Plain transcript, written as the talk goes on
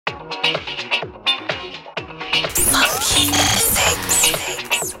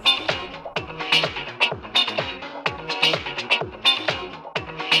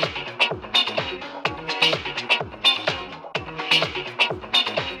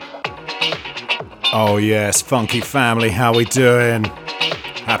Oh yes, funky family, how we doing?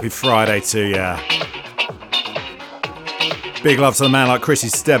 Happy Friday to ya. Big love to the man like Chrissy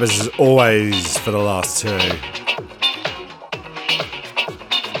Stebbers as always for the last two.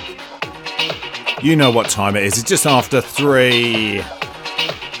 You know what time it is, it's just after 3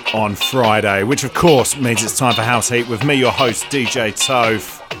 on Friday, which of course means it's time for House Heat with me, your host DJ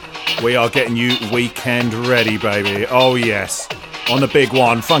Toph. We are getting you weekend ready, baby. Oh yes. On the big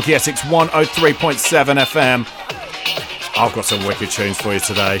one, FunkySX 103.7 FM. I've got some wicked tunes for you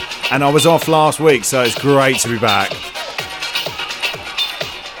today. And I was off last week, so it's great to be back.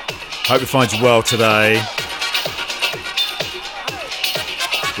 Hope you find you well today.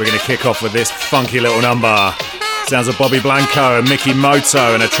 We're going to kick off with this funky little number. Sounds of Blanco and Miki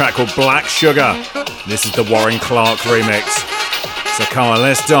Moto and a track called Black Sugar. This is the Clarke remix. So come on,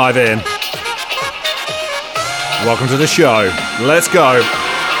 let's dive in. Welcome to the show. Let's go.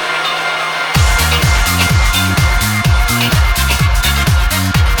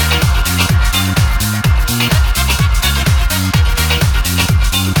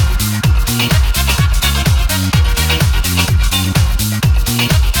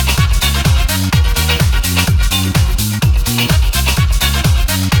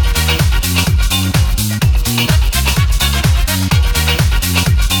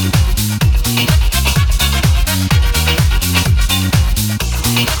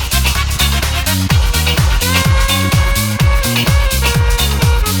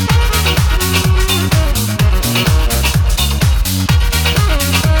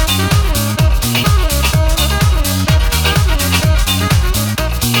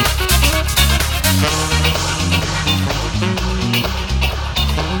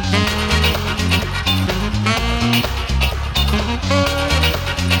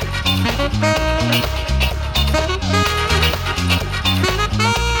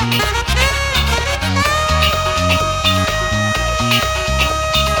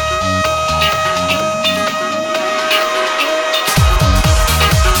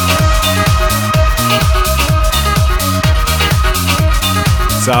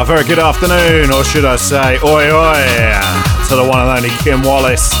 So, very good afternoon, or should I say, oi oi, to the one and only Kim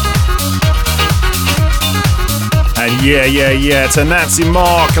Wallace. And yeah, to Nancy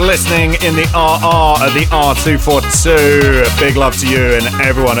Mark listening in the RR at the R242. Big love to you and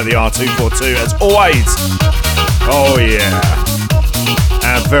everyone at the R242 as always. Oh yeah.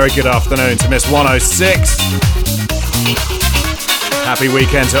 And very good afternoon to Miss 106. Happy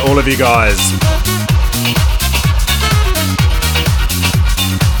weekend to all of you guys.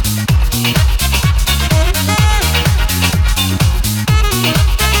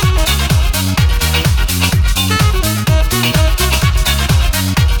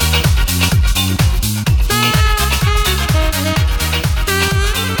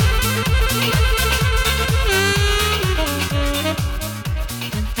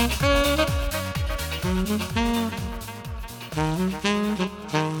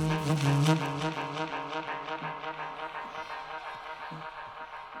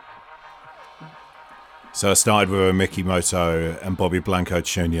 So I started with a Miki Moto and Blanco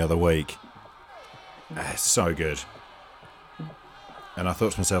tune the other week. It's so good. And I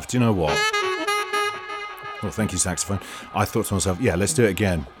thought to myself, do you know what? Well, thank you, saxophone. I thought to myself, yeah, let's do it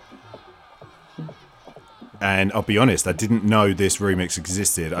again. And I'll be honest, I didn't know this remix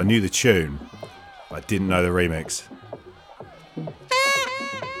existed. I knew the tune, but I didn't know the remix.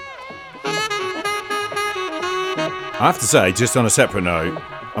 I have to say, just on a separate note,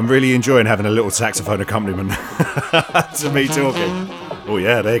 I'm really enjoying having a little saxophone accompaniment to me talking. Oh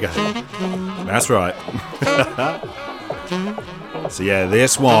yeah, there you go. That's right. So yeah,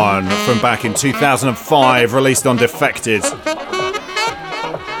 this one from back in 2005, released on Defected.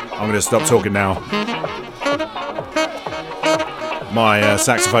 I'm going to stop talking now. My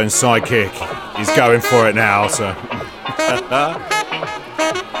saxophone sidekick is going for it now, so.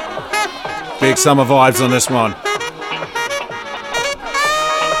 Big summer vibes on this one.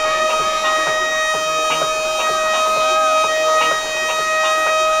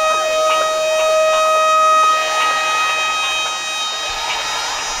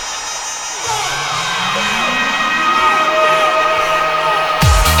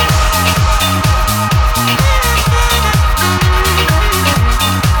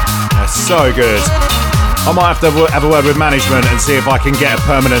 So good. I might have to have a word with management and see if I can get a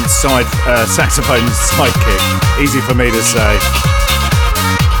permanent saxophone sidekick. Easy for me to say.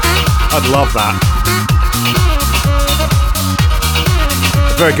 I'd love that.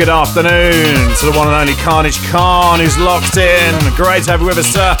 A very good afternoon to the one and only Carnage Khan who's locked in. Great to have you with us,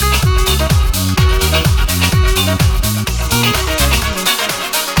 sir.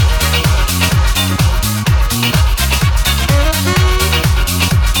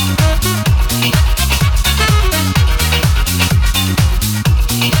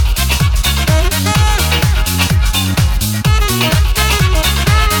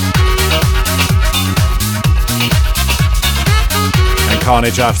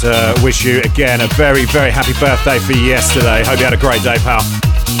 Carnage, I have to wish you again a very, very happy birthday for yesterday. Hope you had a great day, pal.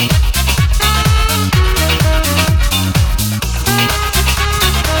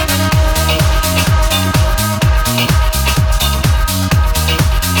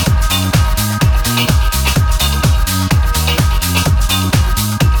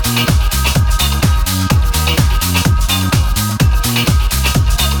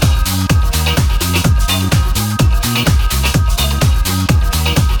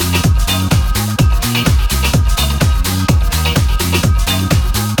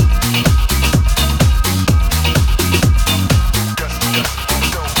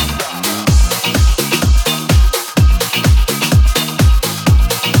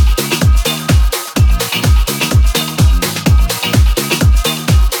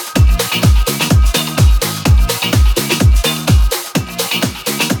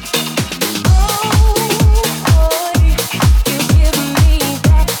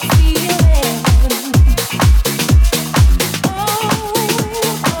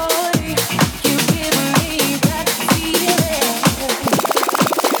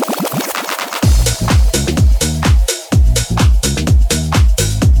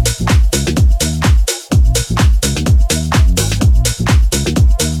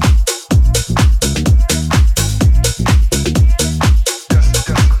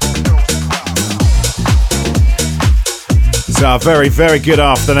 A very, very good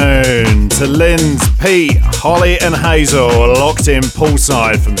afternoon to Linz, Pete, Holly and Hazel, locked in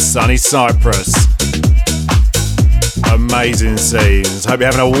poolside from sunny Cyprus. Amazing scenes. Hope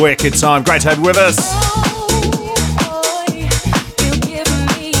you're having a wicked time. Great to have you with us.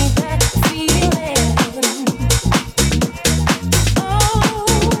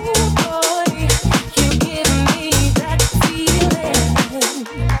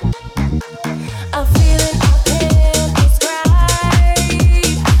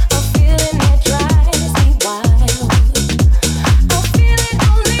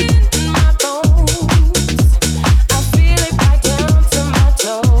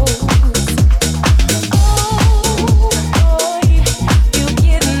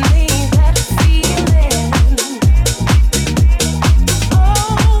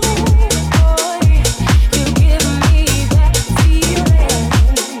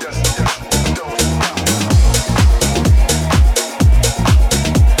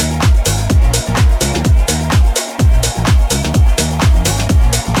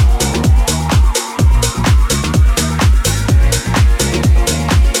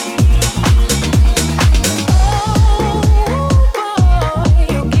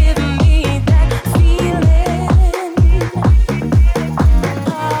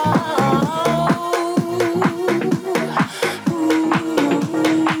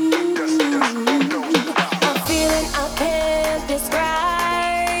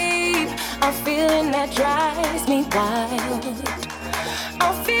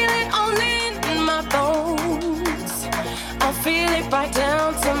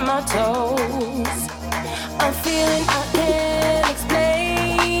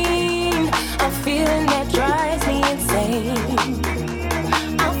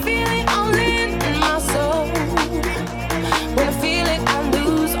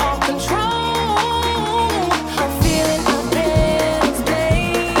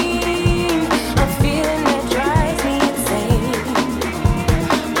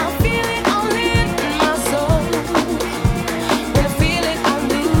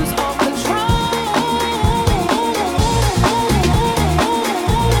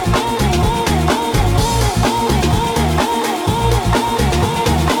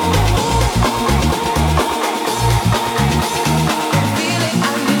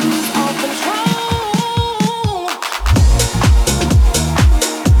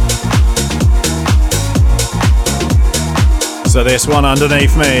 So this one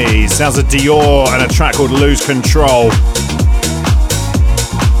underneath me sounds of Dior and a track called Lose Control.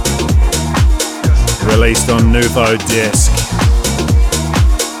 Released on Nouveau Disc.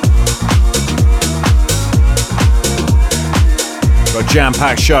 Got a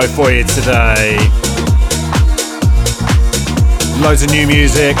jam-packed show for you today. Loads of new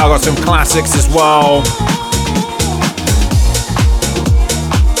music. I've got some classics as well.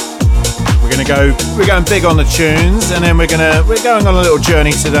 We're going big on the tunes, and then we're going on a little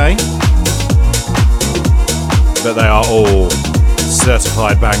journey today. But they are all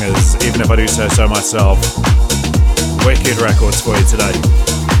certified bangers, even if I do say so myself. Wicked records for you today.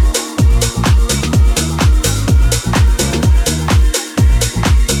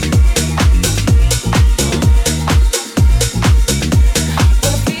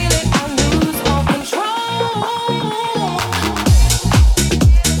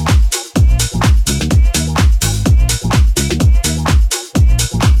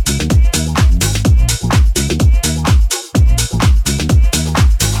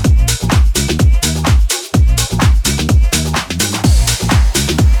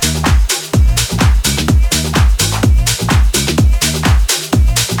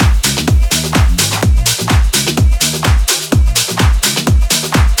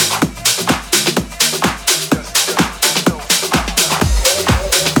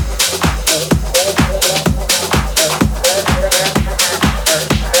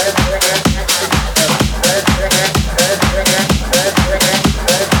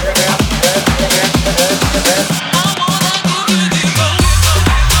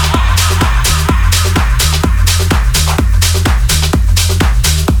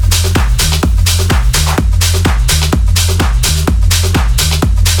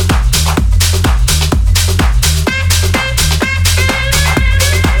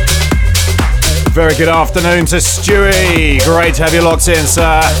 Very good afternoon to Stewie. Great to have you locked in,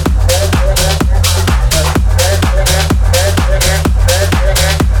 sir.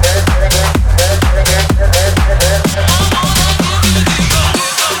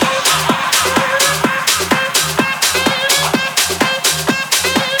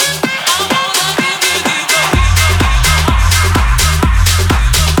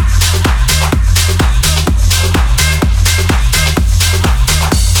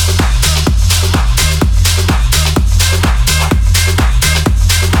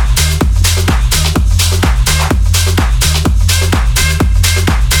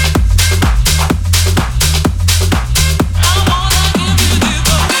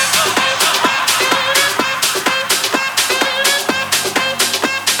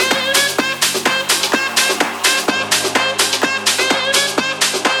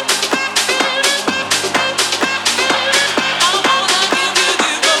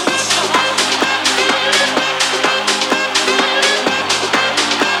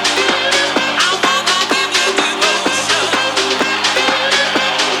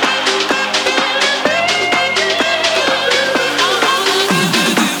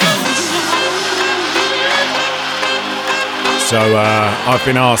 So I've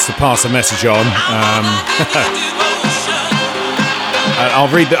been asked to pass a message on. I'll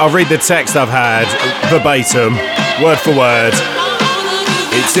read the text I've had verbatim, word for word.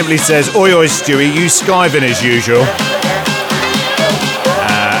 It simply says, "Oi oi Stewie, you skiving as usual."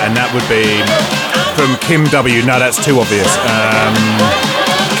 And that would be from Kim W. No, that's too obvious.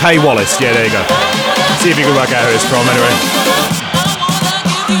 K Wallace. Yeah, there you go. See if you can work out who it's from anyway.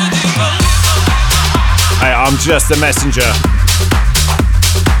 Hey, I'm just a messenger.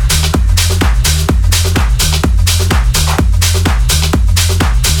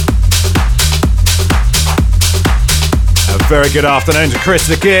 A very good afternoon to Chris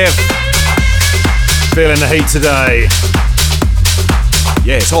the Gift. Feeling the heat today.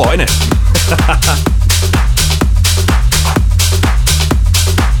 Yeah, it's hot, isn't it?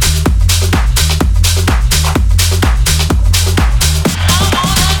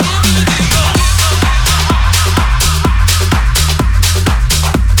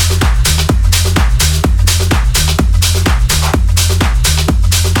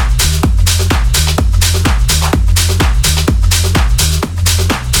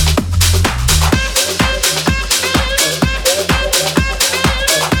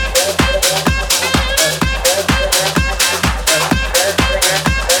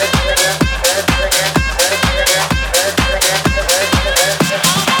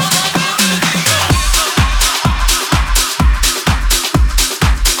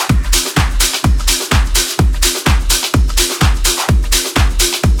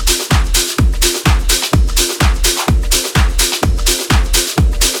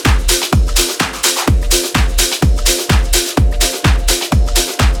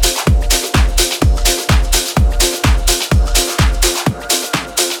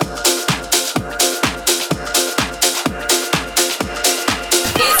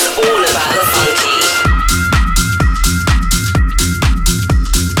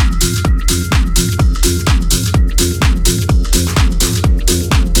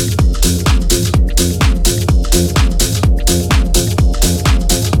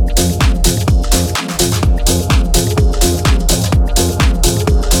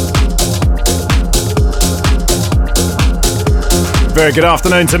 Very good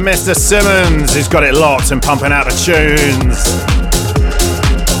afternoon to Mr. Simmons, who's got it locked and pumping out the tunes.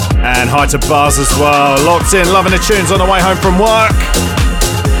 And hi to Buzz as well, locked in, loving the tunes on the way home from work.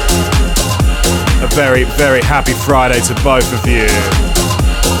 A very, very happy Friday to both of you.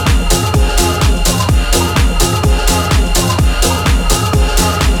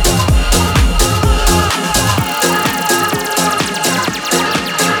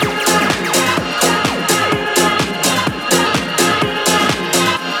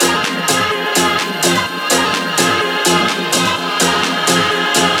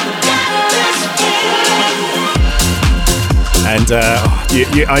 And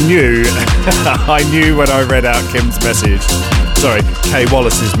I knew I knew when I read out Kim's message, sorry, Kay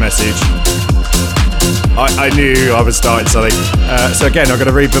Wallace's message, I knew I was starting something. So again, I'm going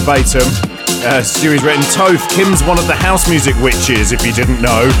to read verbatim. Stewie's written, Toph, Kim's one of the house music witches, if you didn't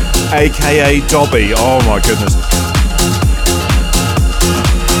know, aka Dobby. Oh my goodness.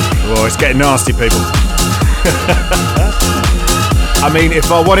 Well, it's getting nasty, people. I mean,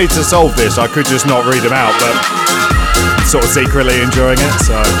 if I wanted to solve this, I could just not read them out, but sort of secretly enjoying it,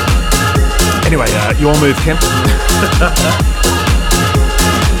 so anyway, your move, Kim.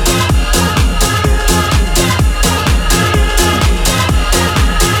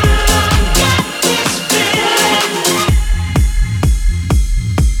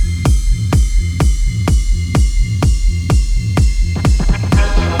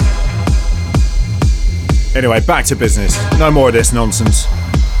 Anyway, back to business. No more of this nonsense.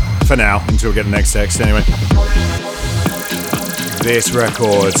 For now, until we get the next text anyway. This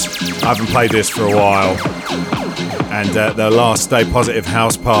record, I haven't played this for a while. And the last Stay Positive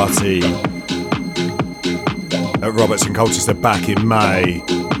house party at Robertson Colchester back in May,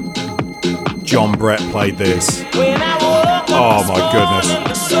 John Brett played this. Oh my goodness.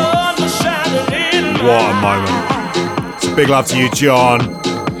 What a moment. So big love to you, John.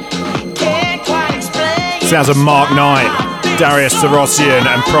 Sounds of Mark Knight, Darius, Syrossian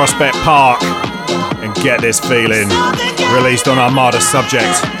and Prospect Park. And Get This Feeling, released on Armada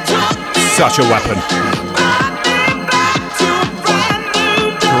Subject. Such a weapon.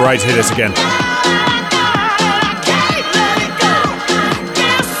 Great to hear this again.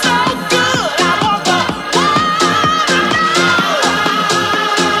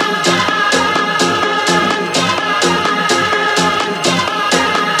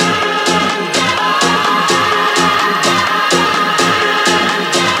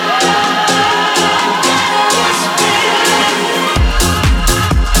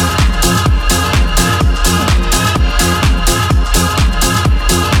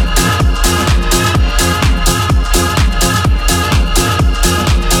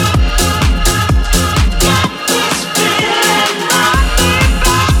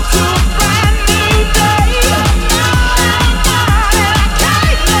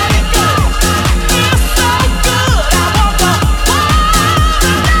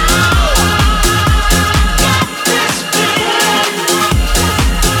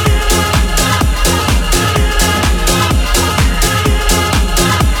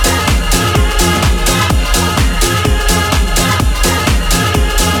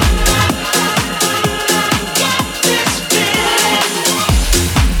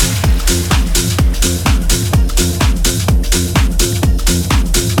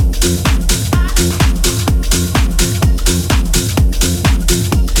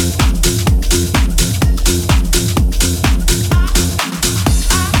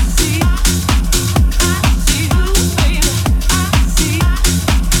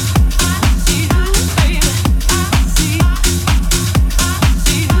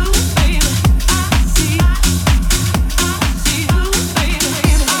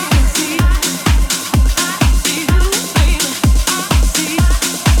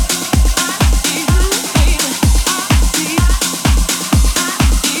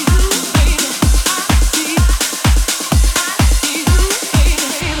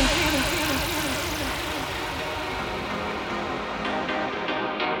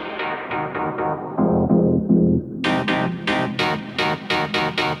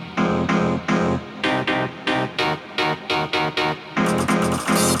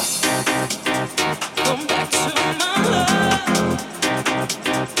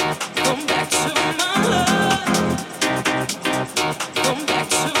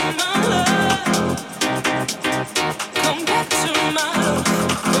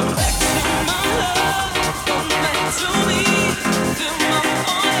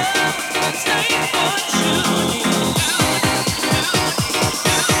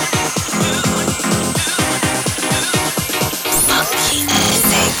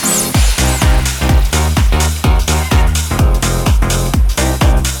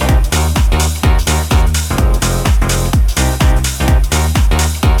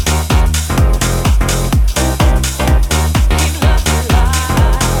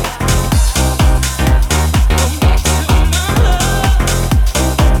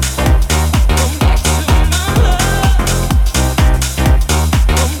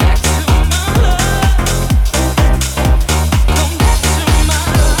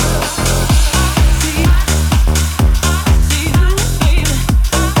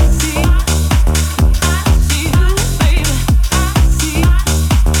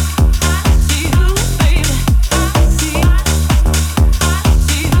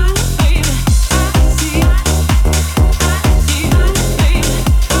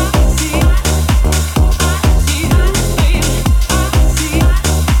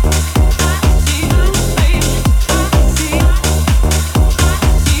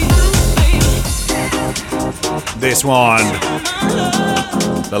 This one,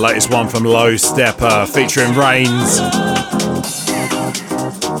 the latest one from Low Steppa featuring Reigns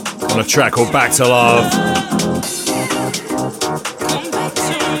on a track called Back to Love.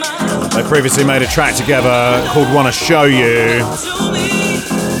 They previously made a track together called Wanna Show You.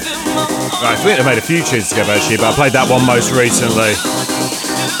 I think they made a few tunes together actually, but I played that one most recently.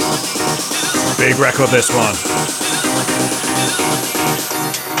 Big record, this one.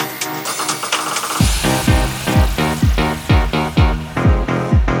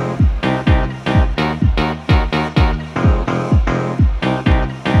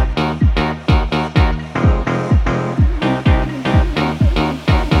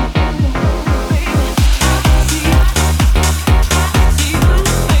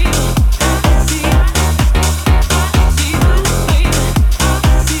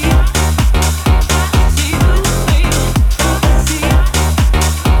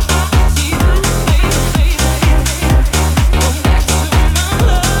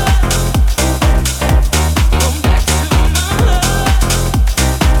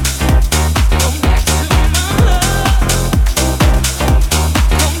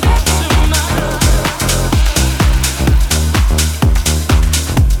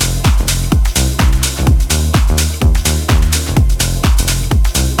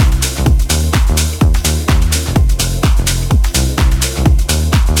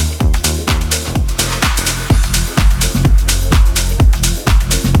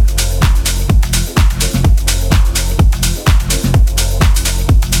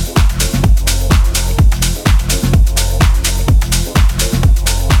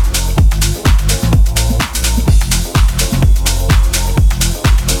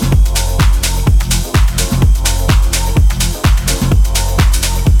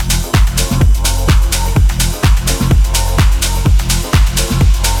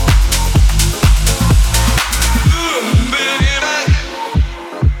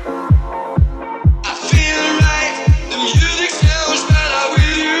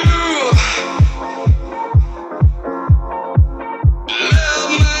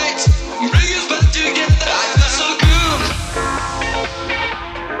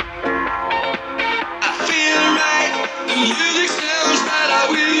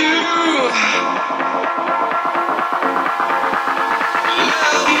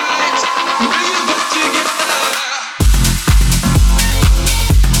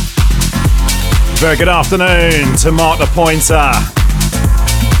 Very good afternoon to Mark the Pointer.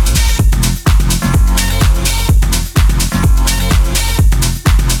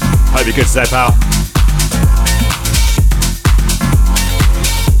 Hope you're good today, pal.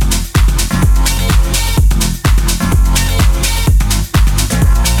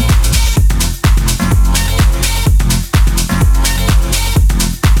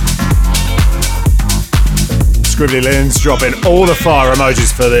 Scribbly Lynn's dropping all the fire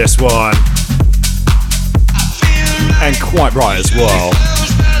emojis for this one. And quite right as well.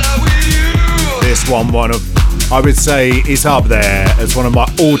 This one I would say is up there as one of my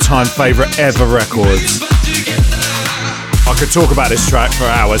all-time favourite ever records. I could talk about this track for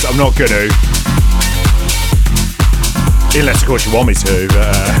hours. I'm not gonna. Unless of course you want me to,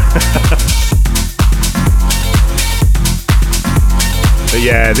 But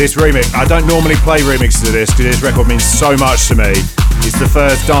yeah, this remix, I don't normally play remixes of this because this record means so much to me. It's the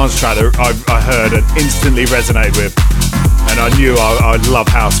first dance track that I heard and instantly resonated with. And I knew I'd love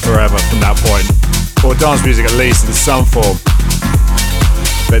house forever from that point. Or dance music at least in some form.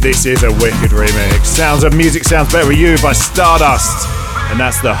 But this is a wicked remix. Sounds of Music Sounds Better With You by Stardust. And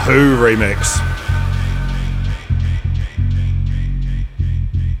that's the Who remix.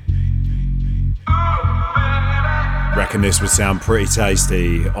 Reckon this would sound pretty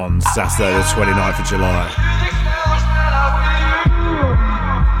tasty on Saturday the 29th of July.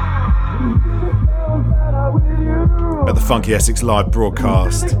 At the FunkySX live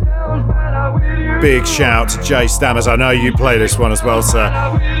broadcast. Big shout to Jay Stammers. I know you play this one as well, sir.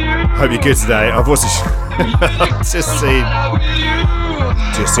 Hope you're good today. I've also just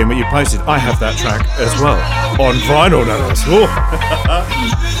seen what you posted. I have that track as well. On vinyl, no less.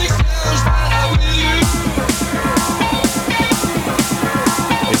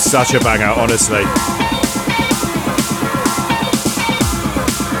 It's such a banger, honestly.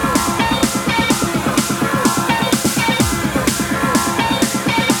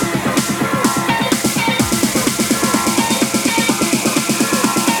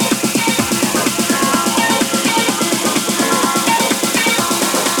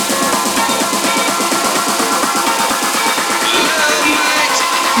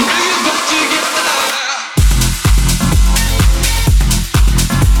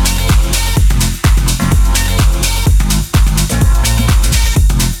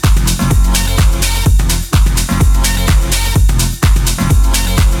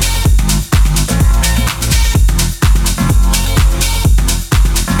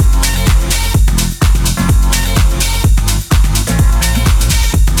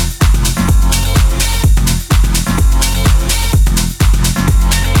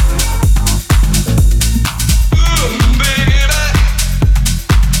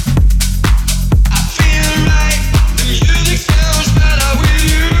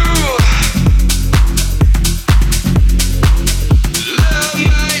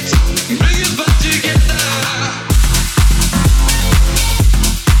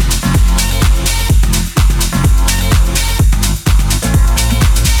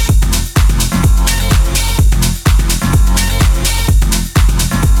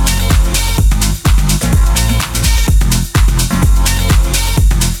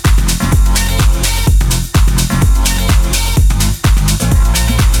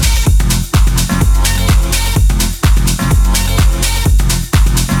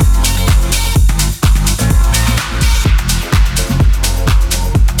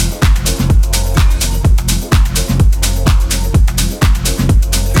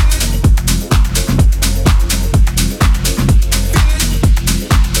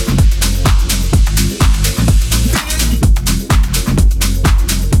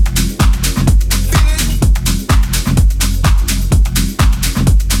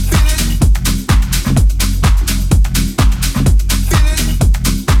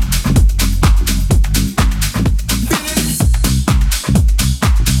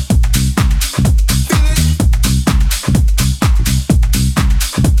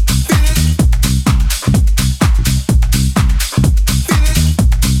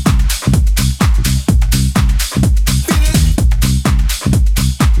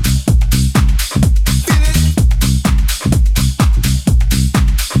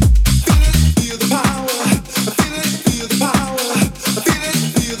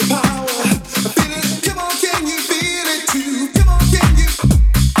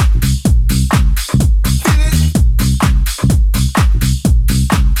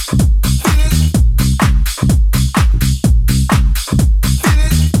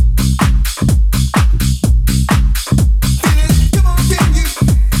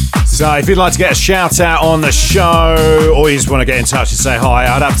 So if you'd like to get a shout out on the show, or you just want to get in touch and say hi,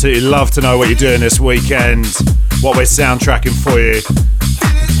 I'd absolutely love to know what you're doing this weekend, what we're soundtracking for you.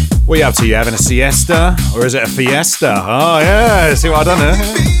 What are you up to? You having a siesta? Or is it a fiesta? Oh yeah, see what I've done there?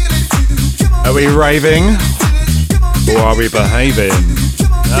 Are we raving? Or are we behaving?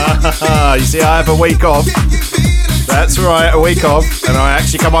 You see, I have a week off. That's right, a week off, and I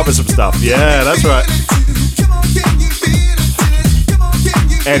actually come up with some stuff. Yeah, that's right.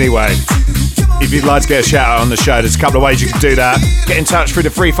 Anyway, if you'd like to get a shout out on the show, there's a couple of ways you can do that. Get in touch through the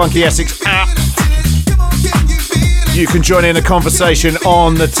free FunkySX app. You can join in the conversation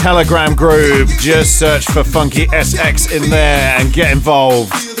on the Telegram group. Just search for FunkySX in there and get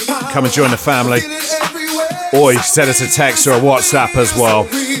involved. Come and join the family. Or you can send us a text or a WhatsApp as well.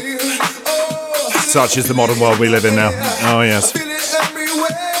 Such is the modern world we live in now. Oh yes.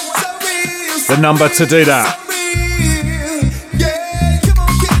 The number to do that.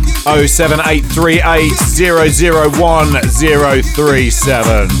 07838 001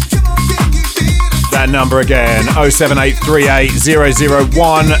 037. That number again, 07838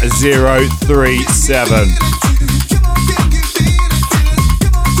 001 037.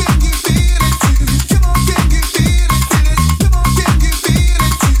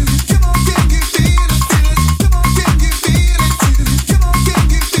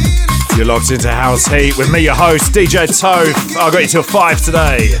 You're locked into House Heat with me, your host, DJ Toph. I've got you till 5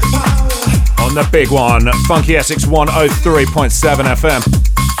 today on the big one, FunkySX 103.7 FM.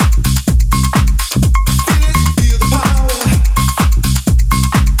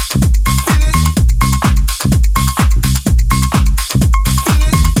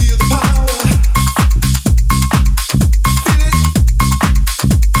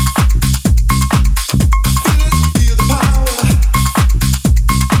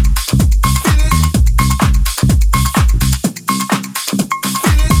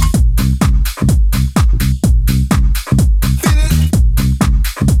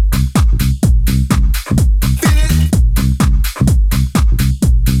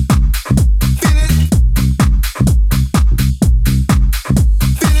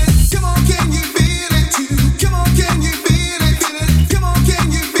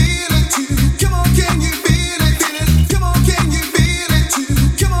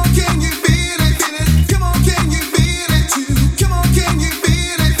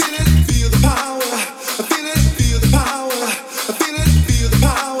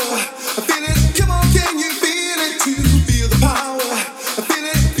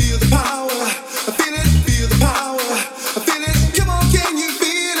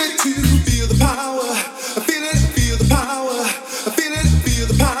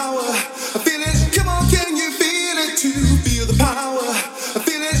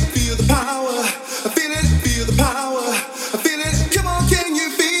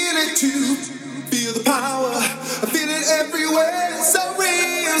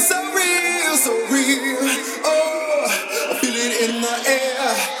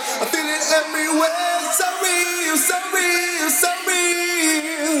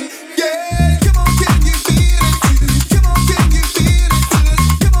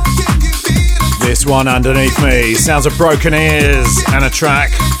 One underneath me, sounds of Brokenears and a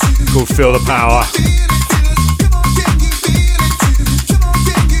track called Feel the Power.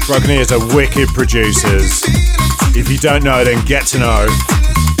 Brokenears are wicked producers. If you don't know, then get to know.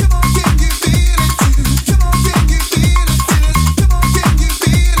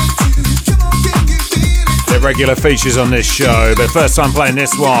 They're regular features on this show, but first time playing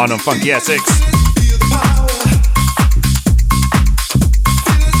this one on FunkySX.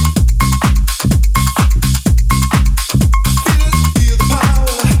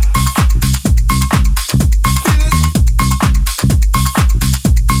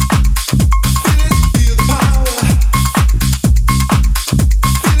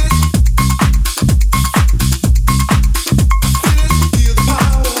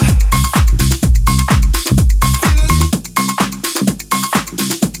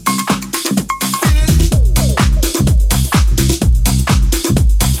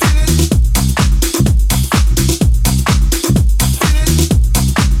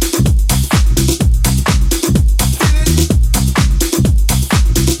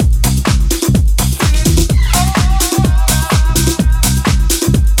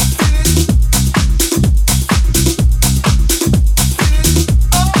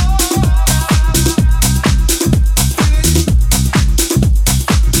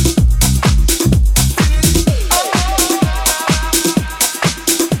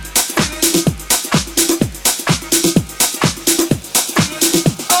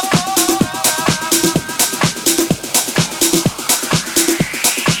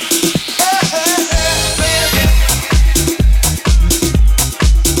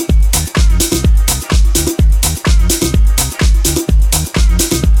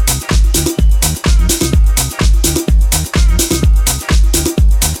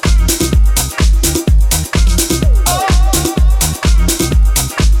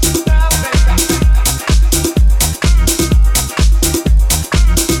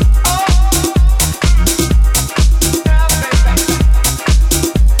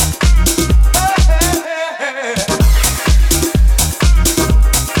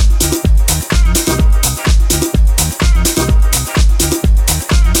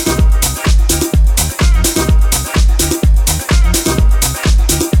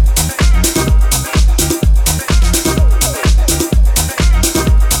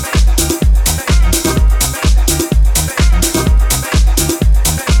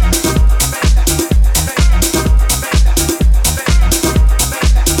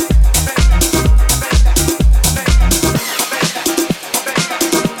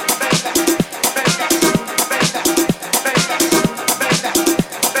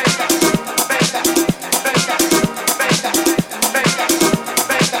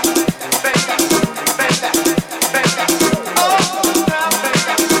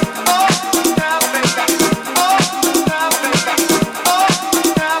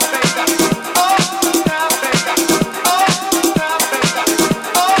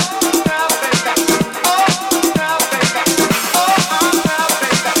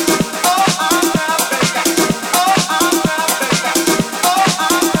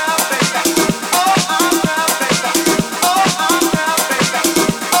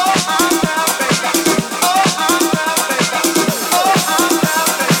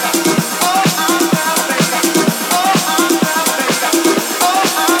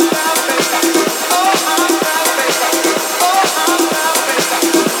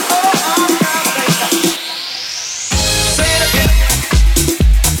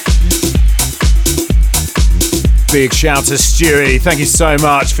 Big shout to Stewie. Thank you so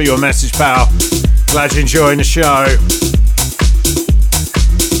much for your message, pal. Glad you're enjoying the show.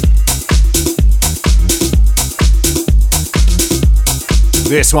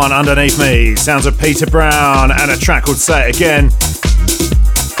 This one underneath me, sounds of Peter Brown and a track called Say It Again.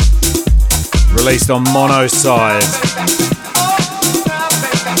 Released on Mono side.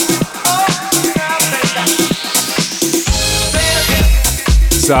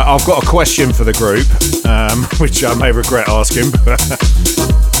 So I've got a question for the group, which I may regret asking, but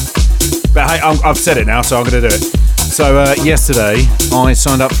hey, I've said it now, so I'm going to do it. So yesterday I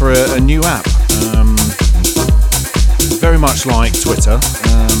signed up for a new app, very much like Twitter.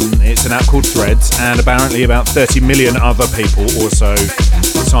 It's an app called Threads, and apparently about 30 million other people also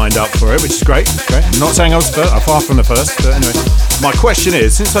signed up for it, which is great. It's great. I'm not saying I was far from the first, but anyway. My question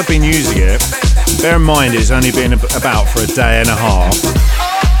is, since I've been using it, bear in mind it's only been about for a day and a half,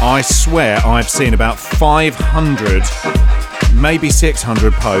 I swear I've seen about 500, maybe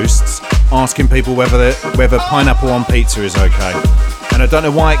 600 posts asking people whether pineapple on pizza is okay. And I don't know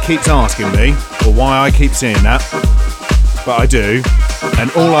why it keeps asking me, or why I keep seeing that, but I do.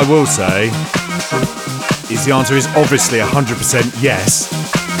 And all I will say is the answer is obviously 100% yes.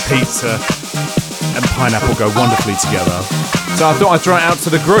 Pizza and pineapple go wonderfully together. So I thought I'd throw it out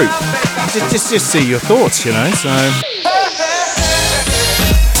to the group. Just see your thoughts, you know, so...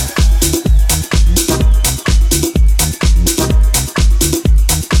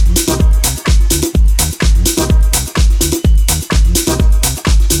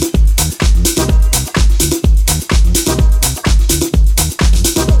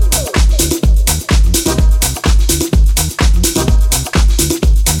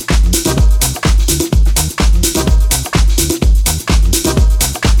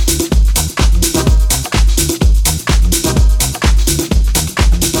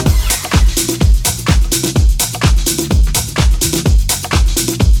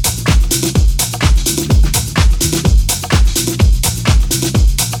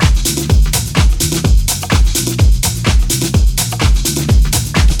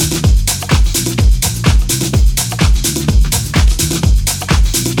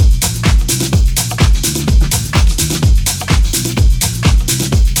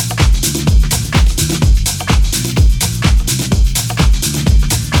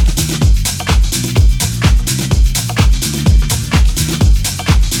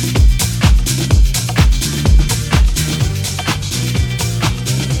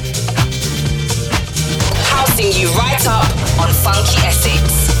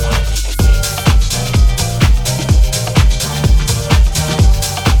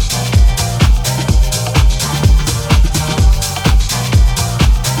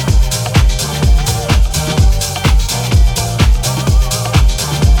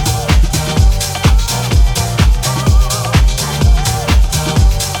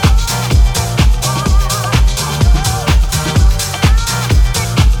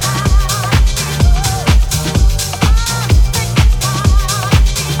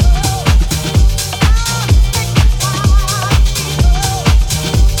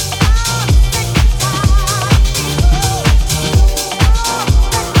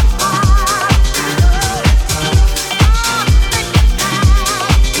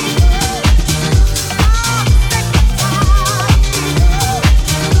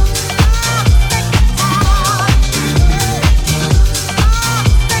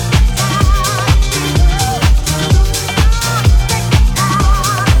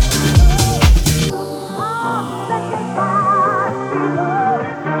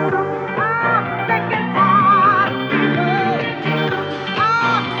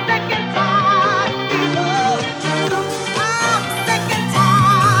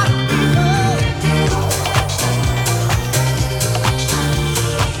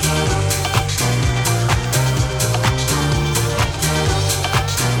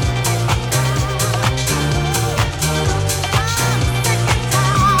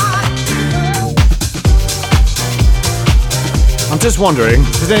 Just wondering,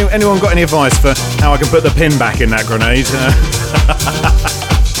 has anyone got any advice for how I can put the pin back in that grenade?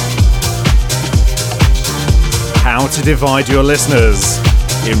 How to divide your listeners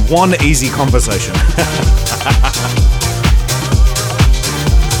in one easy conversation.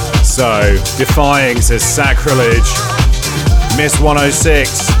 So, defying says sacrilege. Miss 106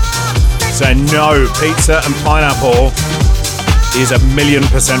 saying no, pizza and pineapple is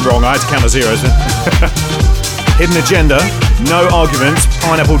 1,000,000% wrong. I had to count the zeros. Hidden agenda, no arguments.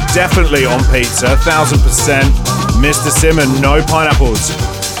 Pineapple definitely on pizza, 1,000%. Mr. Simon, no pineapples.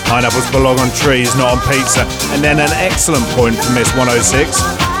 Pineapples belong on trees, not on pizza. And then an excellent point from Miss 106.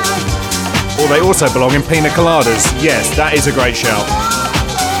 or they also belong in pina coladas. Yes, that is a great shout.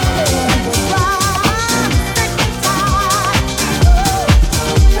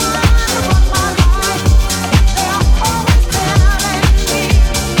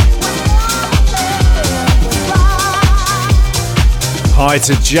 Hi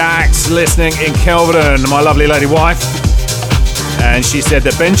to Jax, listening in Kelvedon, my lovely lady wife. And she said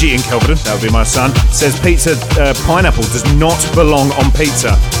that Benji in Kelvedon, that would be my son, says pizza pineapple does not belong on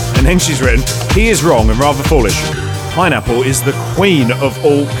pizza. And then she's written, he is wrong and rather foolish. Pineapple is the queen of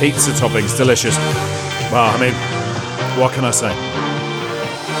all pizza toppings. Delicious. Well, I mean, what can I say?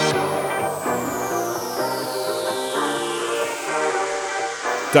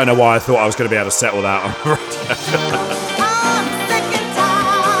 Don't know why I thought I was going to be able to settle that on the radio.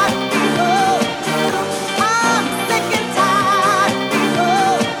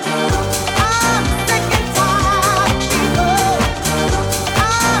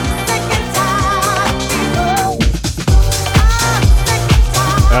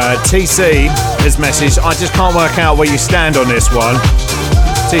 TC has messaged, I just can't work out where you stand on this one.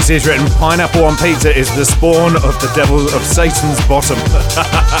 TC has written, pineapple on pizza is the spawn of the devil of Satan's bottom.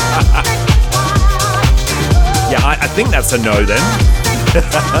 Yeah, I think that's a no then.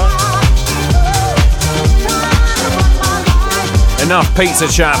 Enough pizza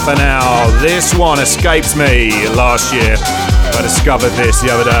chat for now. This one escaped me last year. I discovered this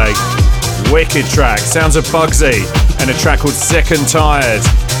the other day. Wicked track, sounds of Bugsy, and a track called Sick and Tired.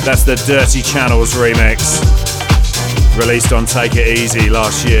 That's the Dirty Channels remix. Released on Take It Easy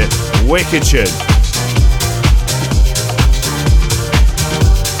last year. Wicked tune.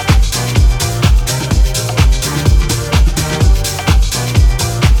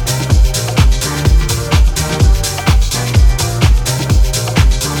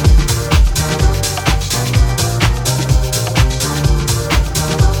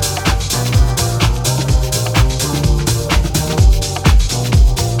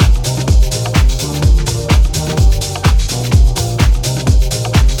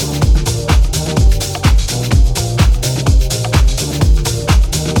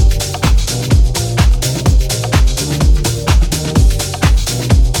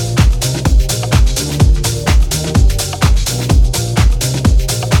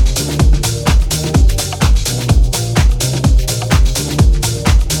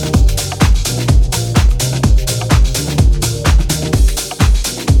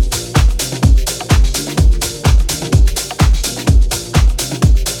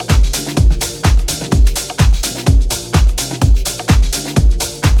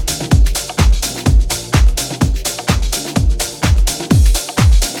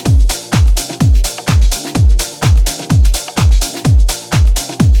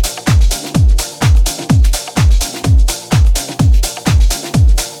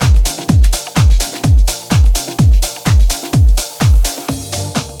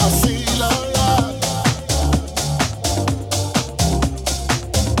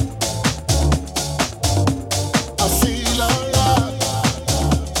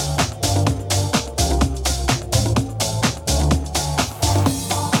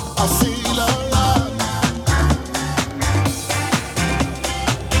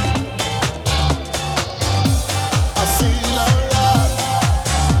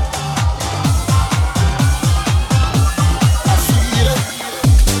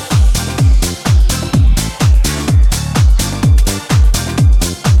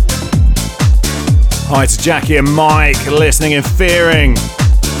 Hi to Jackie and Mike, listening and fearing.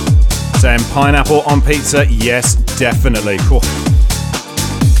 Saying pineapple on pizza, yes, definitely. Cool.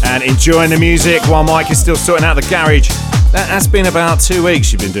 And enjoying the music while Mike is still sorting out the garage. That's been about 2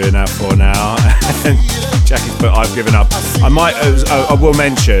 weeks you've been doing that for now. And Jackie's put, I've given up. I will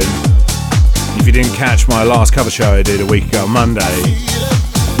mention, if you didn't catch my last cover show I did a week ago on Monday,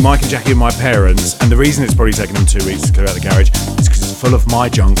 Mike and Jackie are my parents, and the reason it's probably taken them 2 weeks to clear out the garage is because it's full of my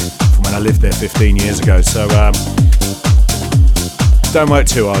junk from when I lived there 15 years ago. So don't work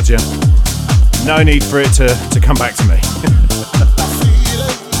too hard, yeah? No need for it to come back to me.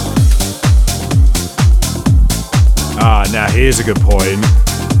 Now here's a good point.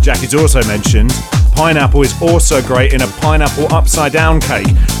 Jackie's also mentioned pineapple is also great in a pineapple upside down cake.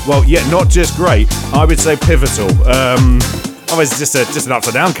 Well, yeah, not just great, I would say pivotal. Otherwise, it's just an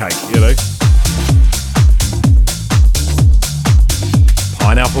upside down cake, you know.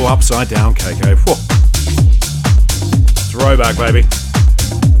 Pineapple upside down cake, eh? Whoa. Throwback, baby.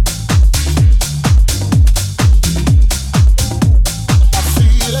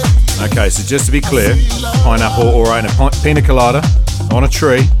 Okay, so just to be clear, pineapple or in a pina colada on a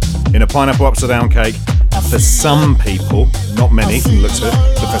tree in a pineapple upside down cake. For some people, not many from the looks of it,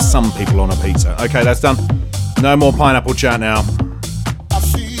 but for some people on a pizza. Okay, that's done. No more pineapple chat now.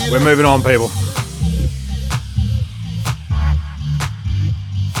 We're moving on, people.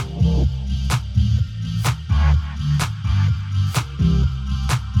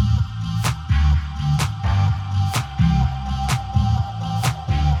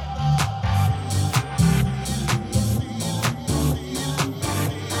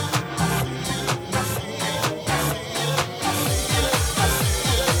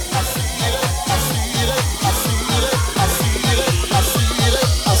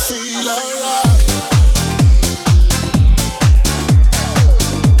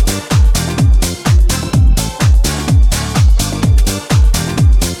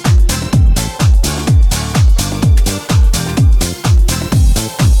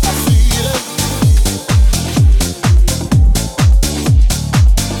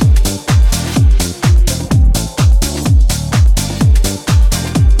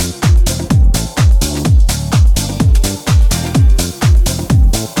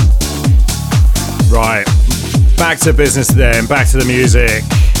 Back to business then, back to the music.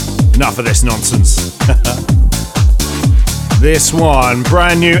 Enough of this nonsense. This one,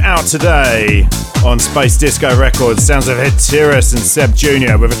 brand new, out today on Space Disco Records. Sounds of Hatiras and Sebb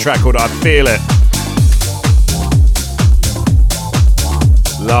Jr. with a track called I Feel It.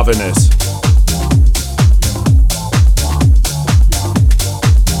 Loving this.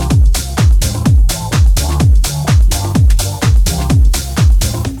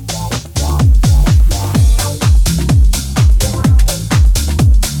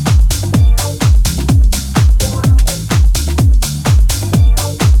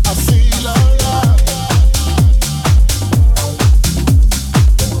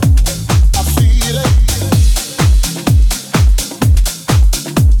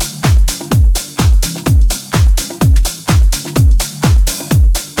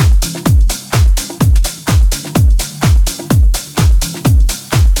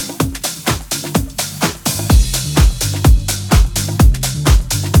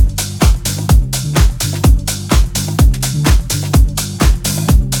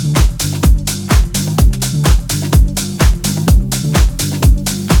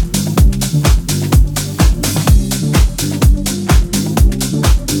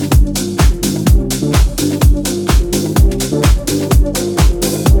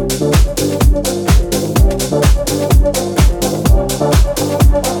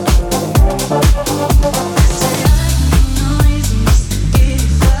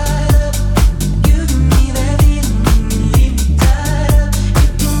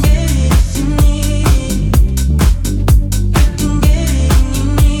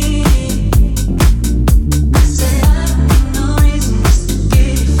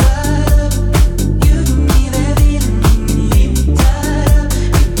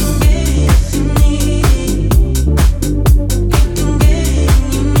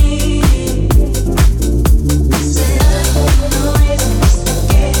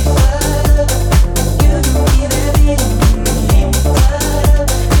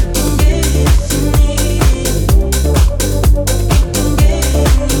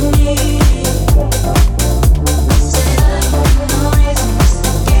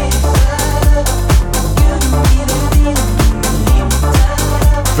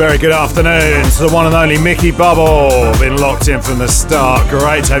 Very good afternoon to the one and only Miki Bubble. Been locked in from the start.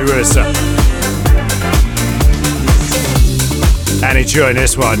 Great to have you with us, sir. And enjoying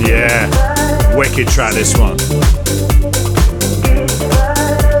this one, yeah. Wicked track, this one.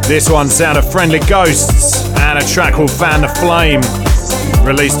 This one, Sound of Friendly Ghosts, and a track called Fan the Flame,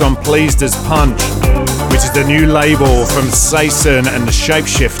 released on Pleased as Punch, which is the new label from Saison and the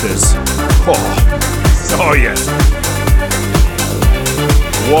Shapeshifters. Oh yes.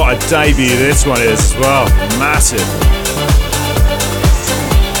 What a debut this one is as well. Massive.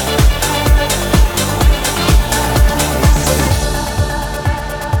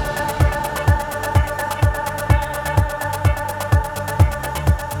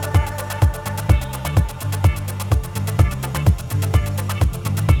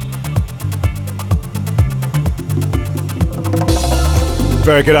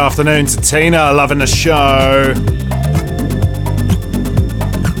 Very good afternoon to Tina, loving the show.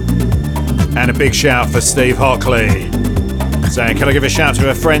 And a big shout for Steve Hockley, saying, can I give a shout to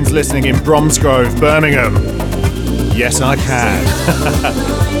her friends listening in Bromsgrove, Birmingham? Yes, I can.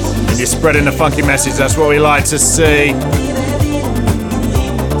 And you're spreading the funky message, that's what we like to see.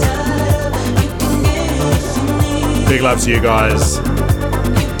 Big love to you guys.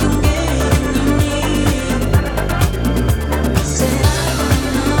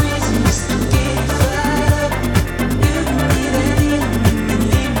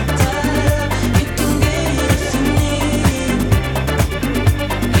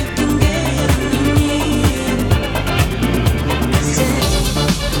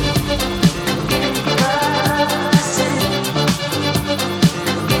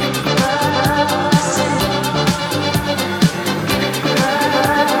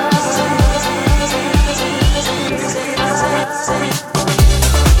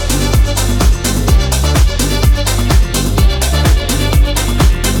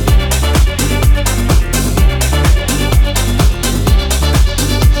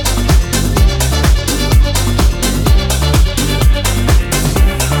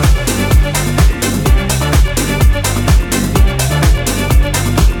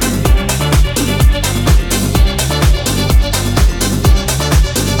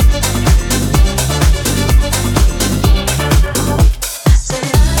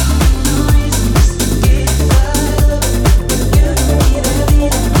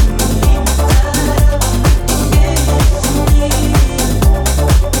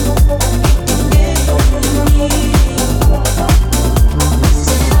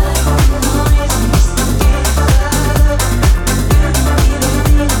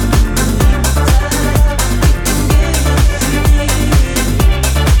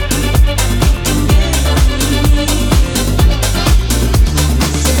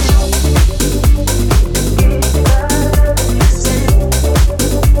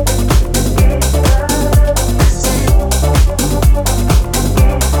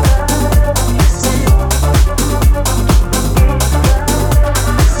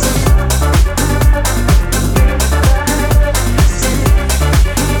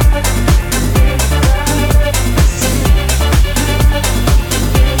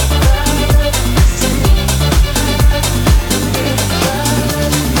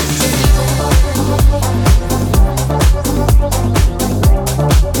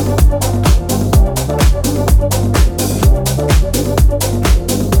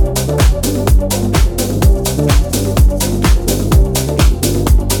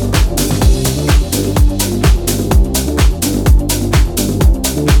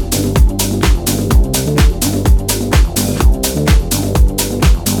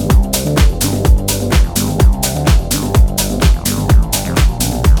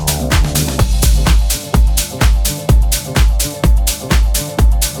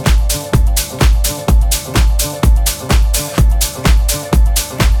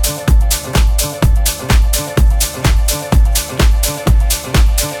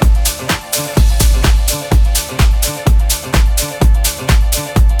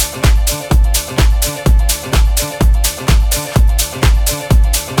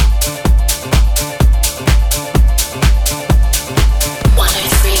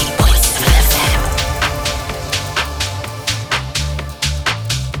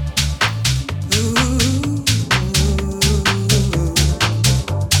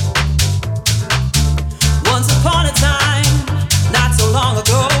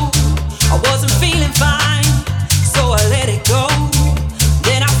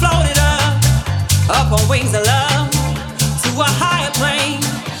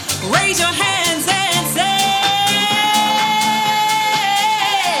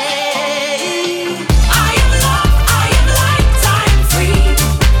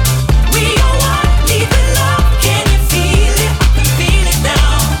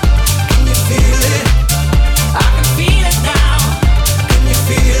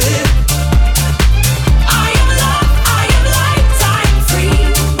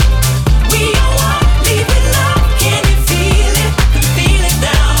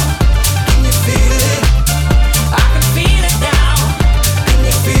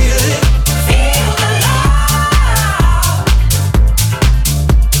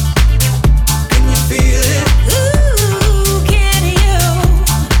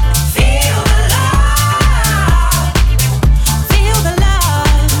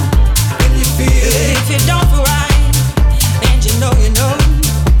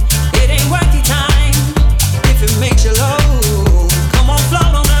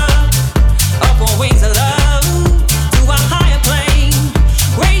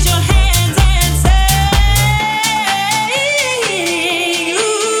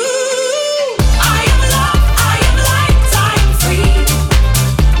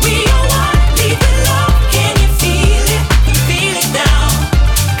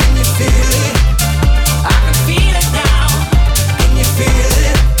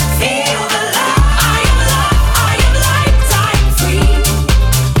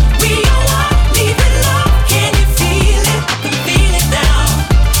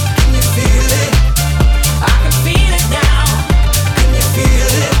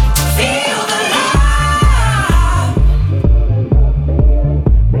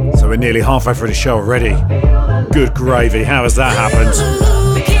 nearly halfway through the show already. Good gravy, how has that happened?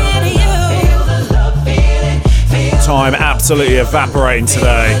 Time absolutely evaporating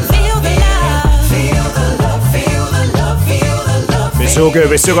today. It's all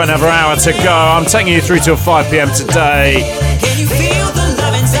good, we've still got another hour to go. I'm taking you through till 5 p.m. today.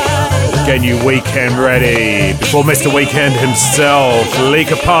 Getting you weekend ready. Before Mr. Weekend himself, Lee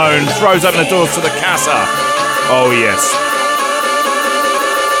Capone throws open the doors to the Casa. Oh yes.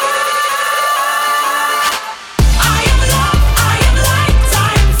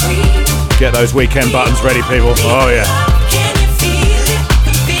 Get those weekend buttons ready, people. Oh yeah.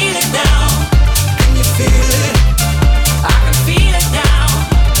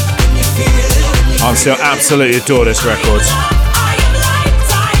 I still absolutely adore this record.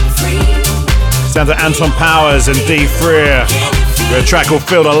 Sounds like Anton Powers and D. Freer with a track called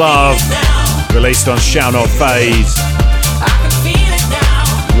Feel the Love, released on Shall Not Fade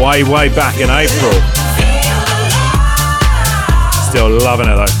way back in April. Still loving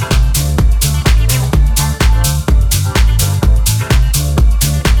it though.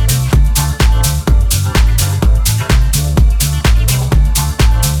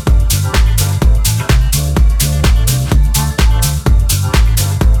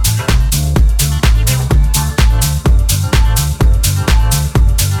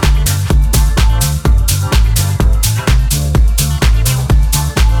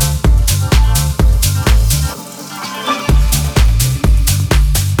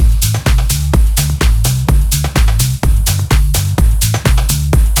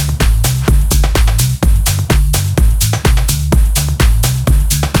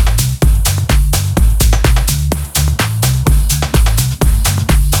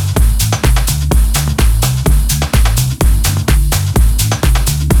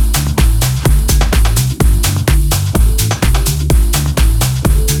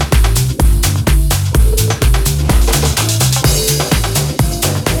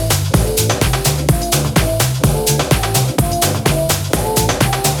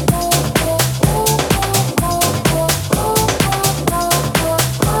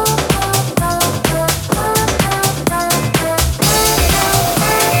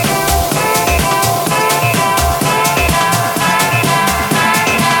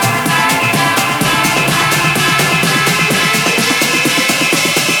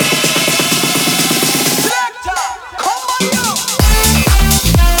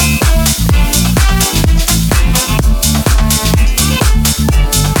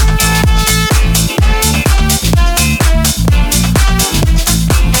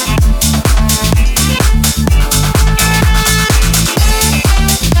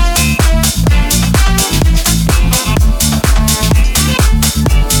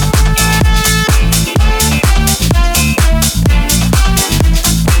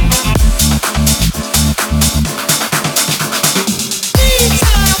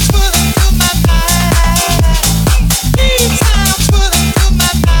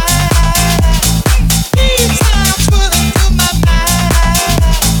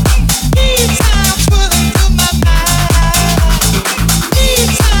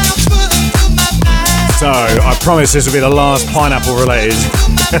 I promise this will be the last pineapple related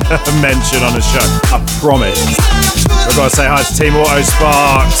mention on the show. I promise. I've got to say hi to Team Auto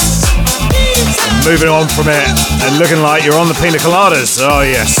Sparks. And moving on from it and looking like you're on the pina coladas. Oh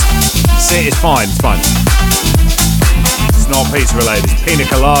yes. See, it's fine, it's fine. It's not pizza related, it's pina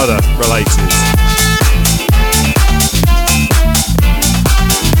colada related.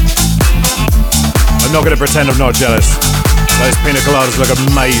 I'm not going to pretend I'm not jealous. Those pina coladas look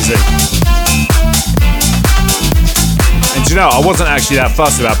amazing. And do you know, I wasn't actually that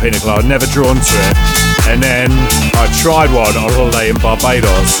fussed about pina colada, never drawn to it. And then I tried one on holiday in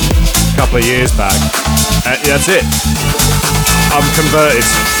Barbados a couple of years back. And that's it. I'm converted.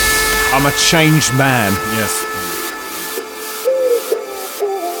 I'm a changed man, yes.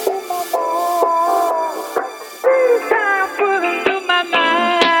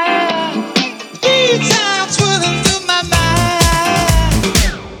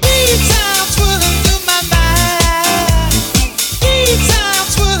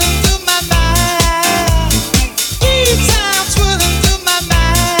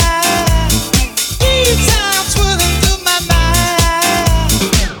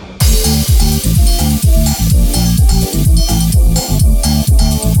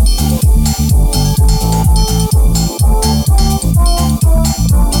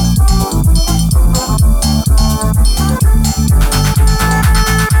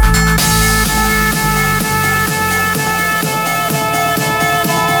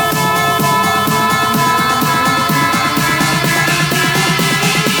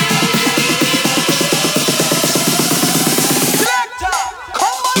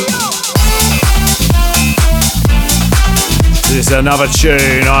 another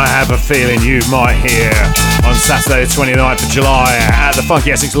tune I have a feeling you might hear on Saturday the 29th of July at the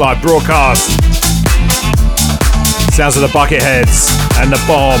FunkySX live broadcast. Sounds of the Bucketheads and the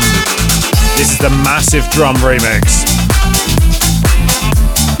Bomb. This is the Massivedrum remix.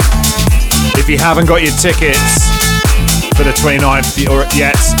 If you haven't got your tickets for the 29th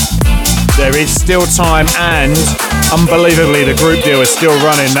yet, there is still time, and unbelievably the group deal is still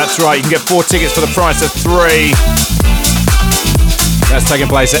running. That's right, you can get 4 tickets for the price of 3. That's taking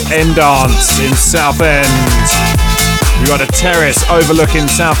place at End Dance in Southend. We've got a terrace overlooking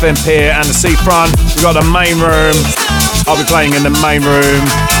Southend Pier and the seafront. We've got the main room. I'll be playing in the main room.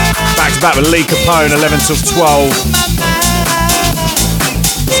 Back to back with Lee Capone, 11 till 12.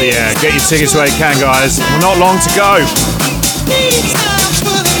 So yeah, get your tickets where you can, guys. We're not long to go.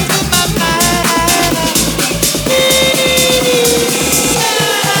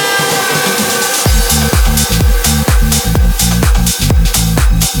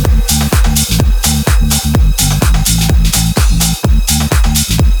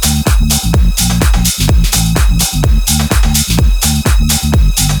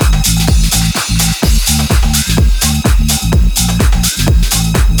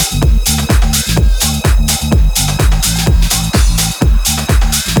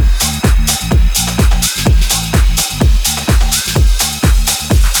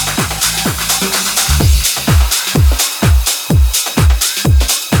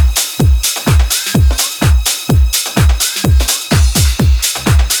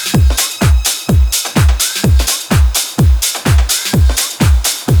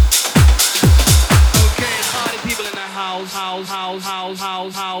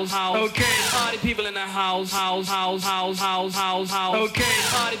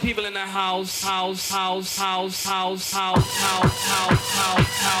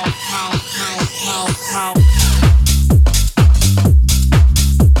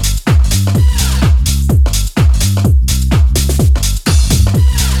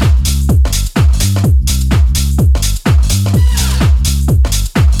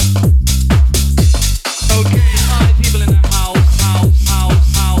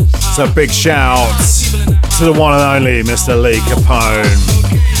 A big shout to the one and only Mr. Lee Capone.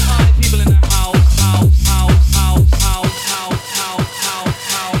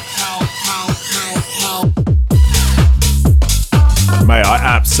 Mate, I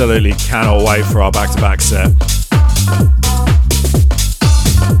absolutely cannot wait for our back-to-back set.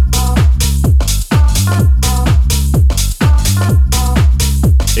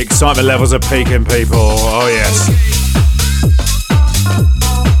 Excitement levels are peaking, people. Oh yes.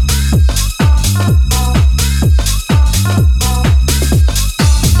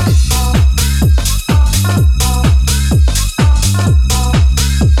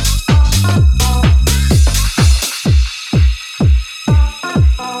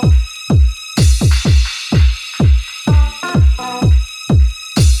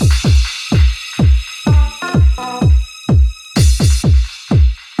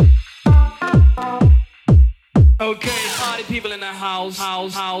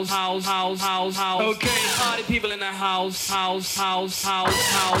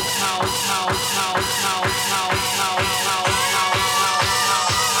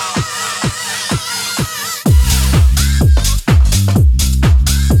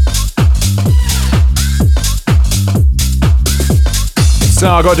 So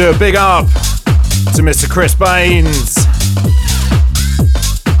I've got to do a big up to Mr. Chris Baines.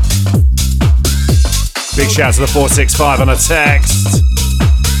 Big shout to the 465 on a text.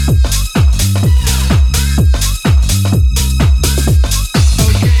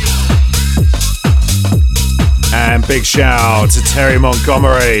 And big shout to Terry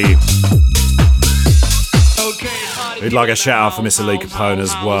Montgomery. We'd like a shout out for Mr. Lee Capone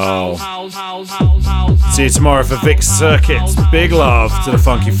as well. See you tomorrow for Vic Circuits. Big love to the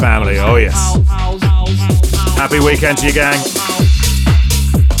Funky family. Oh yes. Happy weekend to you, gang.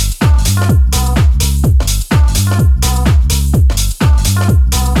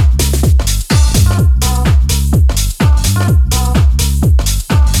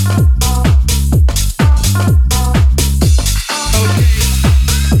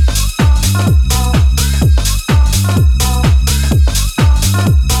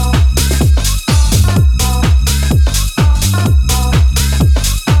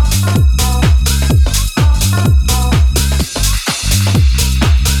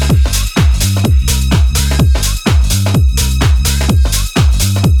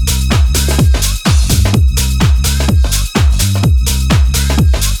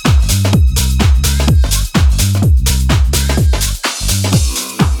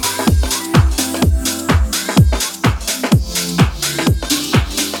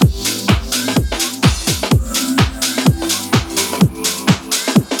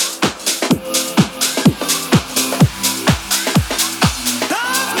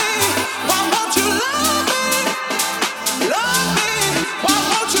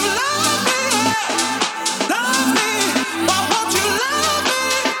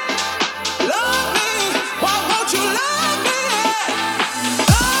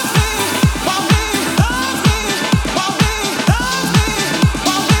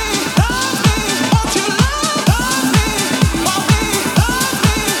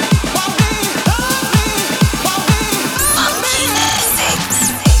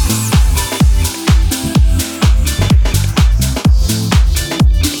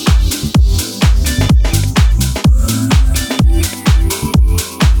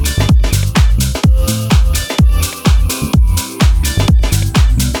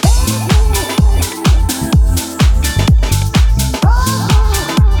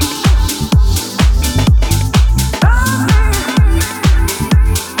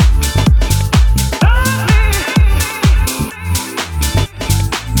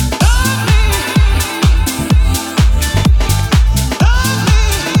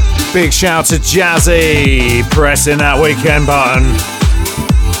 Big shout to Jazzy pressing that weekend button.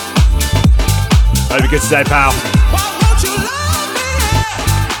 Hope you're good today, pal.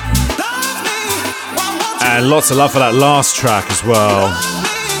 And lots of love for that last track as well.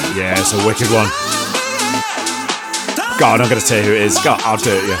 Yeah, it's a wicked one. God, I'm going to tell you who it is. God, I'll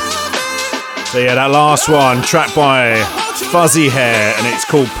do it, yeah. So yeah, that last one, tracked by Fuzzy Hair, and it's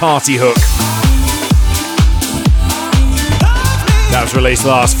called Party Hook. That was released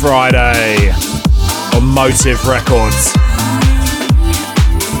last Friday on Motive Records.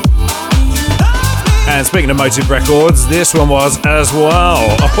 And speaking of Motive Records, this one was as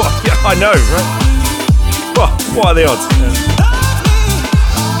well. Oh, yeah, I know, right? Well, what are the odds?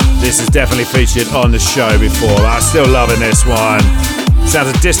 This is definitely featured on the show before. I'm still loving this one.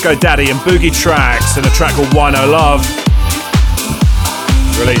 Sounds of Disco Daddy and Boogietraxx and a track called Wino Love.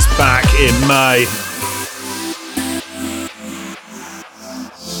 Released back in May.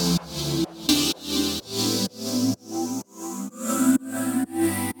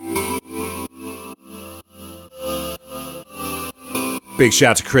 Big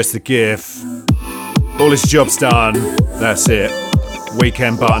shout to Chris the GIF. All his job's done. That's it.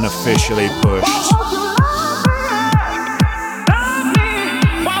 Weekend button officially pushed.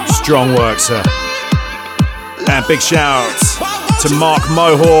 Strong work, sir. And big shout to Mark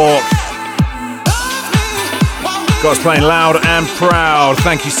Mohawk. Got us playing loud and proud.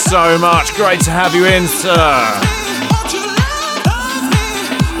 Thank you so much. Great to have you in, sir.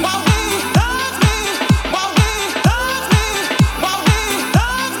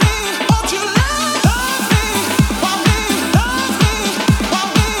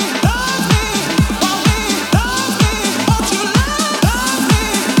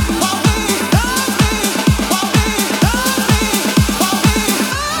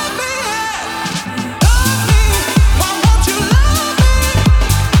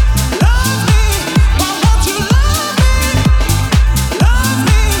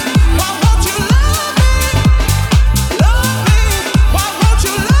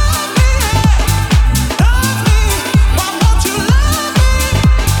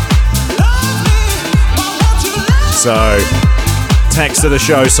 So, text of the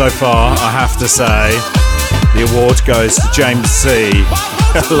show so far, I have to say, the award goes to James C.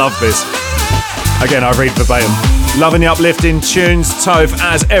 I love this. Again, I read verbatim. Loving the uplifting tunes, Toph,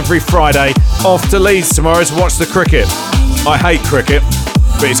 as every Friday. Off to Leeds tomorrow to watch the cricket. I hate cricket,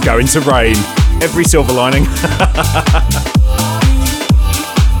 but it's going to rain. Every silver lining.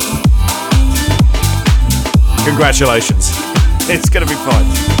 Congratulations. It's going to be fine.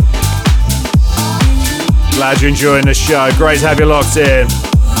 Glad you're enjoying the show. Great to have you locked in.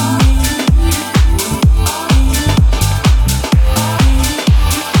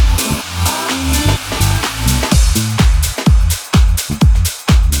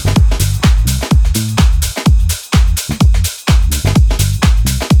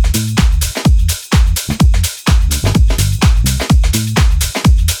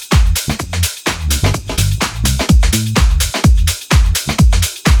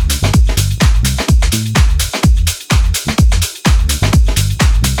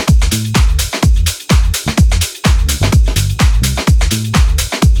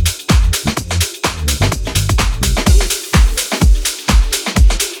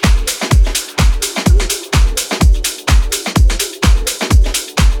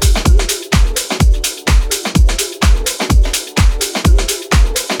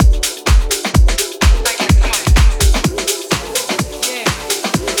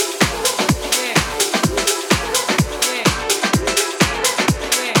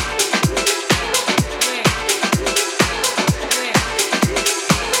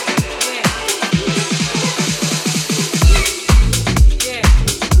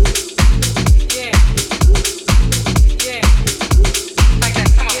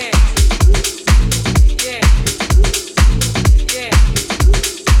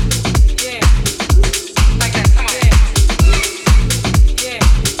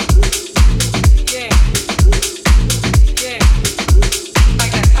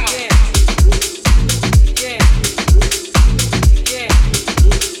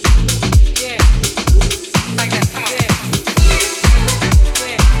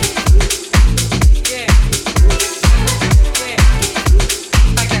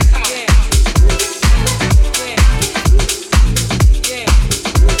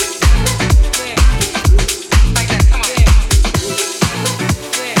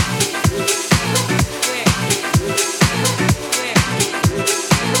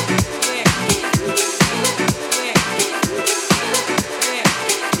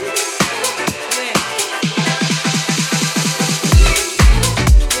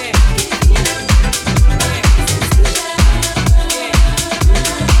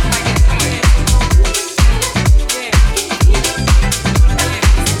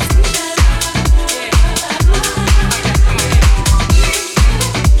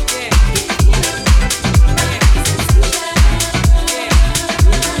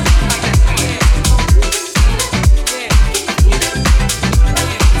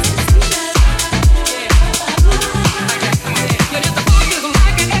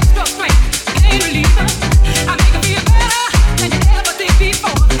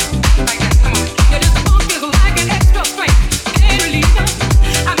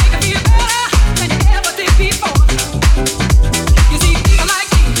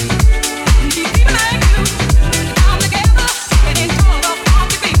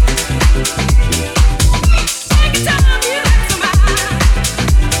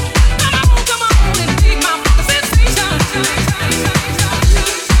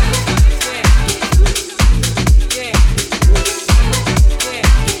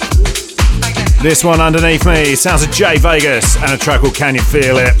 This one underneath me, sounds of Jay Vegas and a track called Can You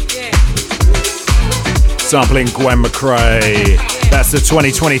Feel It? Sampling Gwen McRae. That's the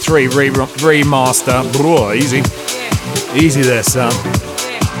 2023 remaster. Bro, easy. Easy there, son.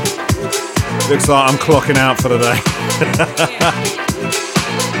 Looks like I'm clocking out for the day.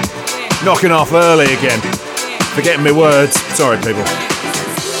 Knocking off early again. Forgetting my words. Sorry, people.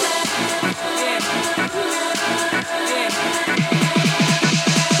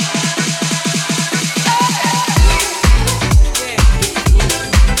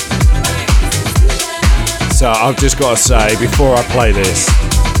 So I've just got to say, before I play this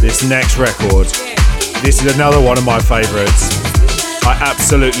next record, this is another one of my favourites. I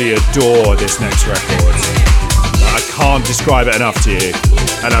absolutely adore this next record. I can't describe it enough to you,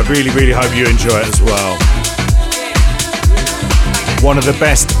 and I really, really hope you enjoy it as well. One of the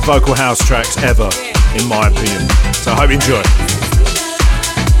best vocal house tracks ever, in my opinion. So I hope you enjoy it.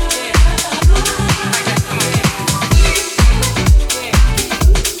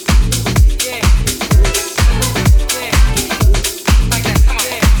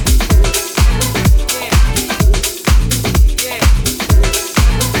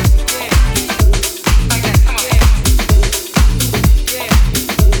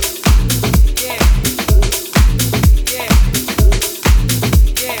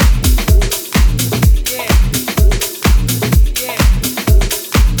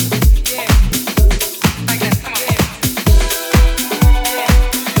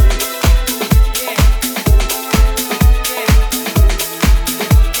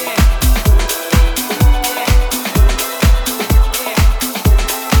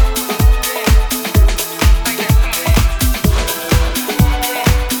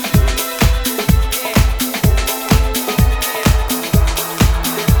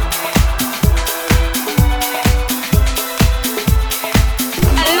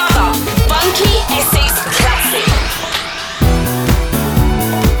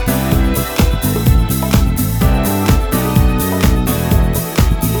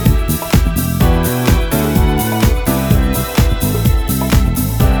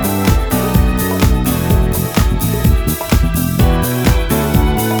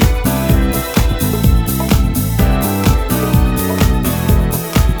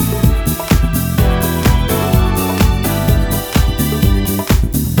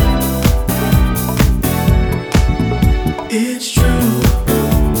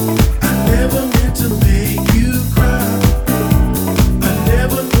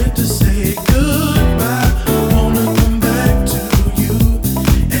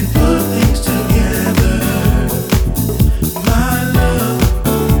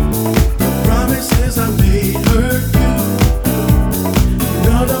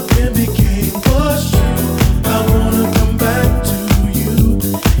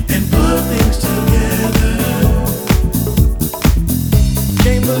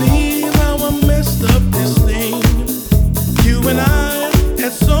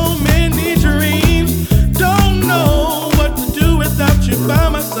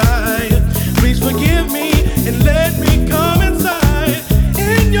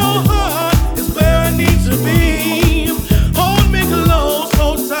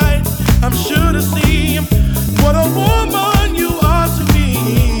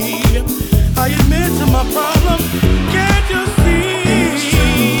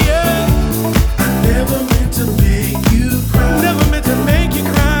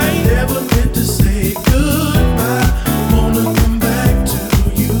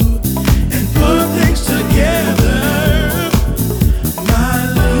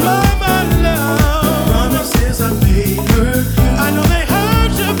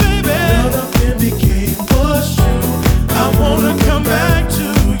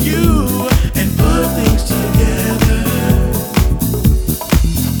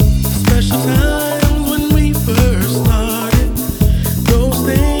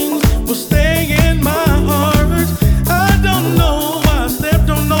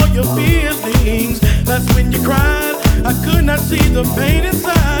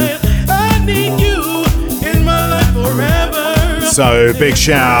 So big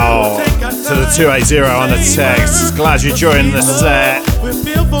shout to the 280 on the text. Glad you joined the set.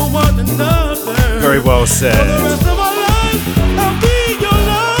 Very well said.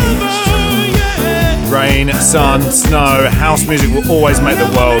 Rain, sun, snow, house music will always make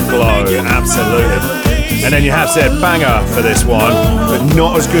the world glow. Absolutely. And then you have said banger for this one, but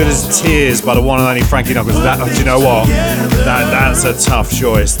not as good as Tears by the one and only Frankie Knuckles. That, do you know what? That's a tough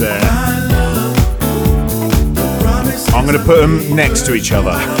choice there. I'm going to put them next to each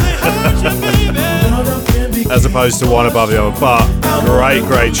other as opposed to one above the other, but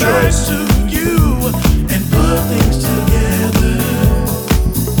great choice.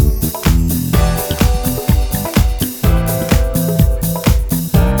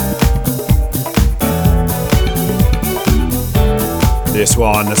 This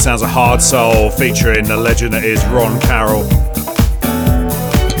one, the sounds of Hardsoul featuring the legend that is Ron Carroll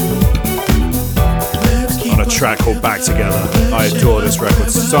on a track called Back Together. I adore this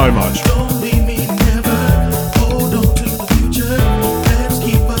record so much.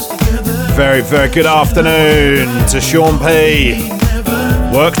 Very, very good afternoon to Sean P.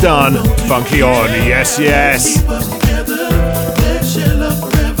 Work done, funky on, yes, yes.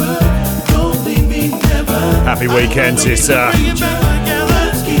 Happy weekend, sister.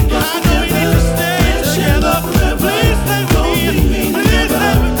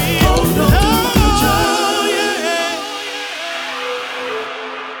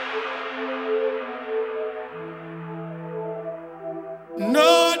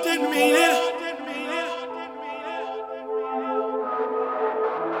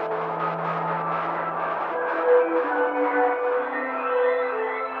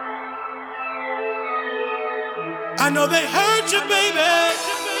 I know they hurt you, baby.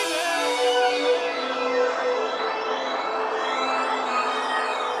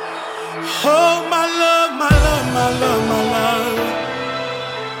 Oh, my love, my love, my love, my love.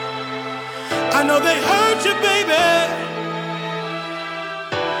 I know they hurt you, baby.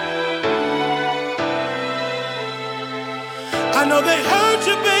 I know they hurt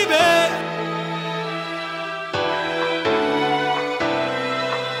you, baby.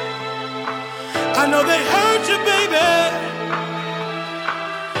 I know they hurt you, baby.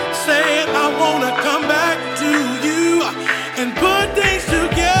 Saying I wanna come back to you and put things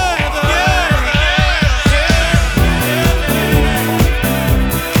together.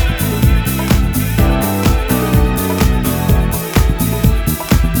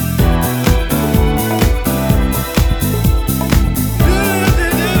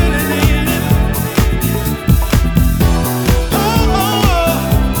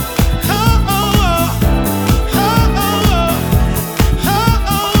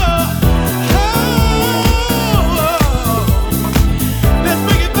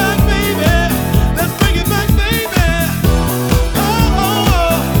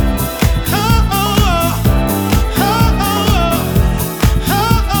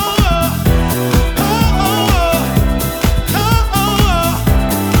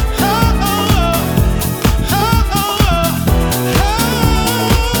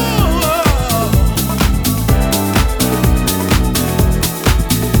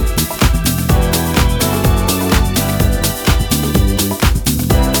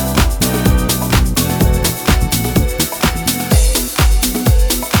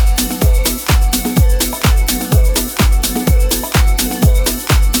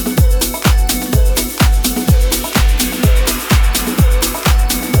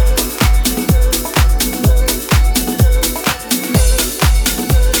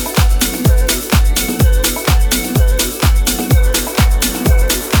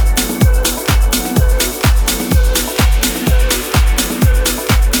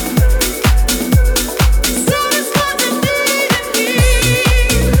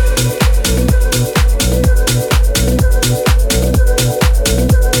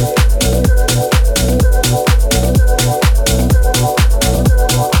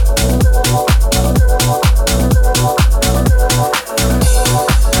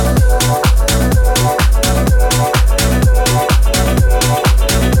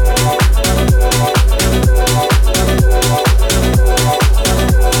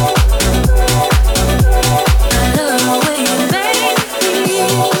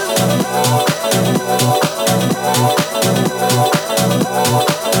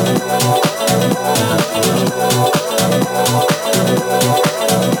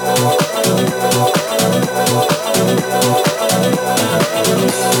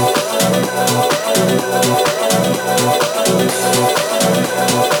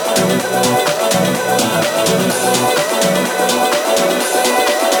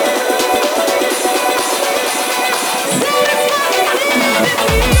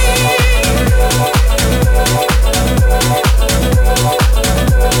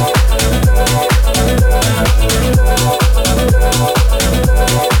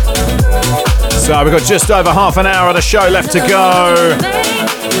 So we've got just over half an hour of the show left to go.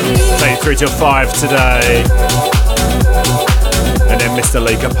 Take you through till 5 today. And then Mr.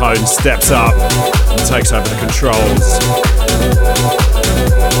 Lee Capone steps up and takes over the controls.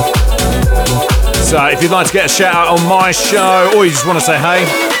 So if you'd like to get a shout out on my show, or you just want to say hey,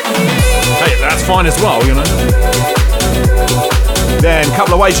 that's fine as well, you know. Then a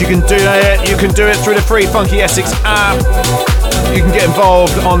couple of ways you can do it. You can do it through the free FunkySX app. You can get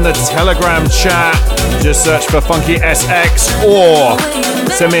involved on the Telegram chat. Just search for FunkySX or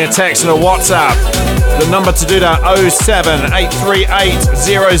send me a text and a WhatsApp. The number to do that,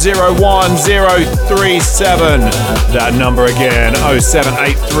 07838 001 037. That number again,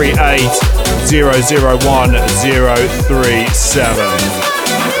 07838 001 037.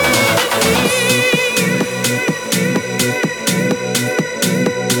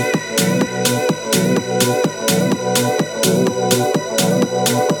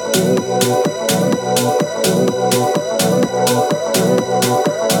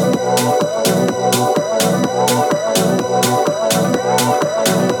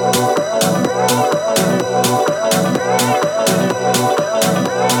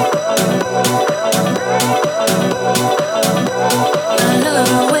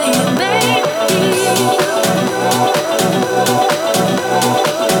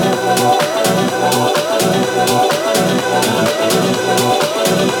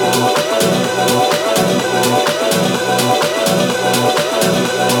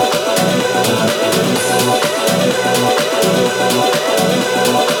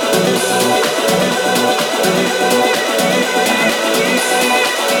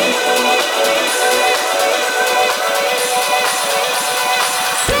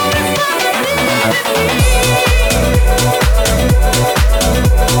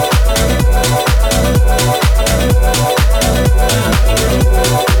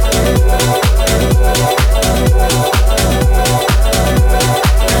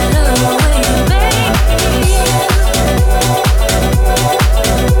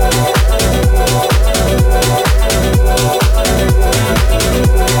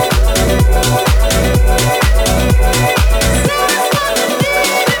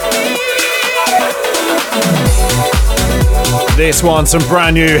 This one, some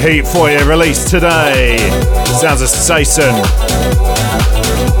brand new heat for you, released today. Sounds of Saison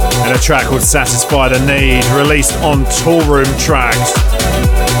and a track called Satisfy the Need, released on Toolroom Tracks.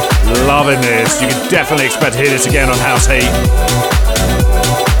 Loving this. You can definitely expect to hear this again on House Heat.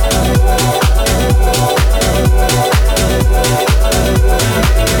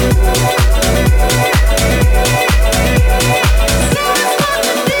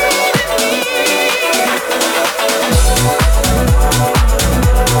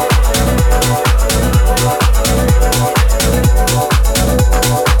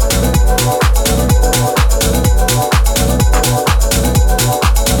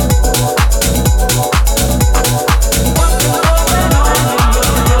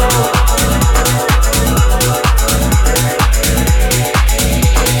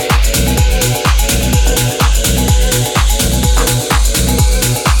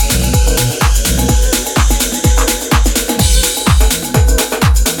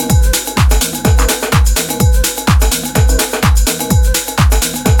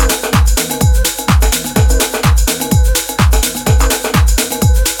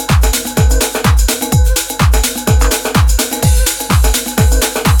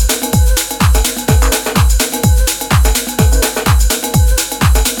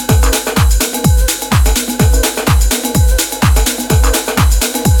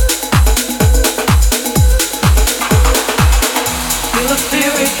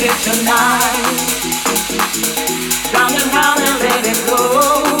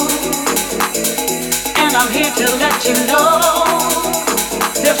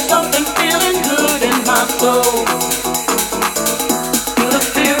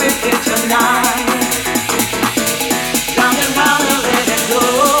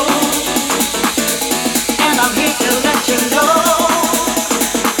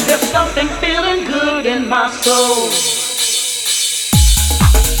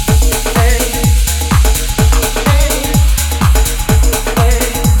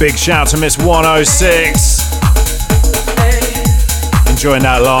 Big shout to Miss 106. Enjoying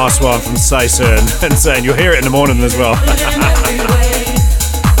that last one from Saison and saying you'll hear it in the morning as well.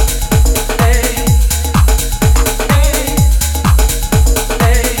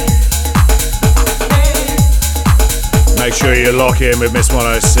 Make sure you lock in with Miss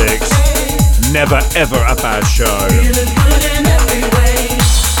 106. Never ever a bad show.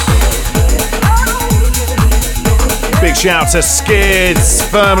 Big shout to Skids,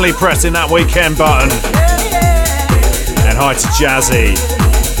 firmly pressing that weekend button. And hi to Jazzy.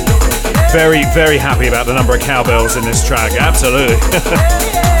 Very, very happy about the number of cowbells in this track, absolutely.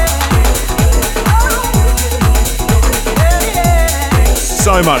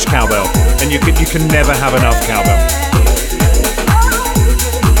 So much cowbell, and you can never have enough cowbell.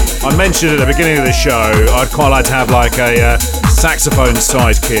 I mentioned at the beginning of the show, I'd quite like to have like a saxophone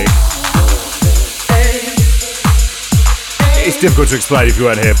sidekick. It's difficult to explain if you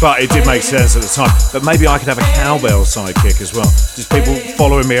weren't here, but it did make sense at the time. But maybe I could have a cowbell sidekick as well. Just people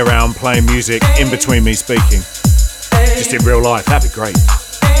following me around, playing music in between me speaking. Just in real life, that'd be great.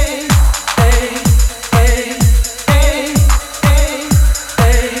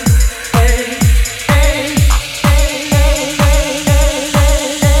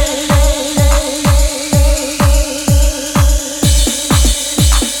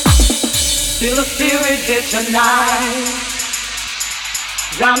 Feel the spirit hit tonight.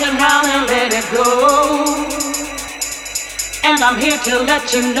 Round and round and let it go. And I'm here to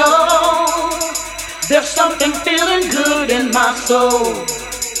let you know there's something feeling good in my soul.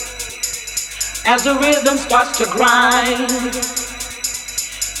 As the rhythm starts to grind,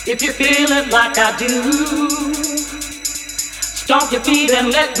 if you feel it like I do, stomp your feet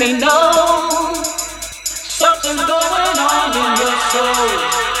and let me know something's going on in your soul.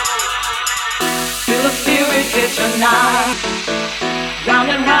 Feel the spirit hit tonight.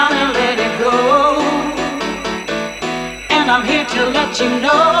 Round and round and let it go. And I'm here to let you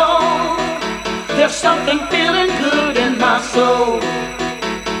know there's something feeling good in my soul.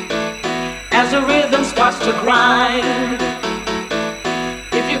 As the rhythm starts to grind,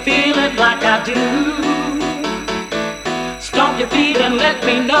 if you feel it like I do, stomp your feet and let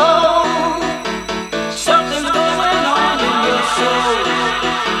me know something's going on in your soul.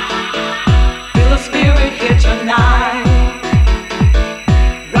 Feel the spirit hit tonight.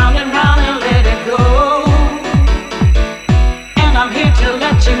 Round and round and let it go. And I'm here to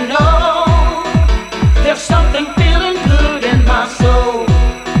let you know there's something feeling good in my soul.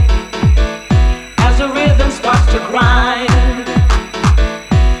 As the rhythm starts to grind,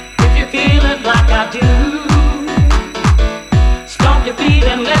 if you feel it like I do, stomp your feet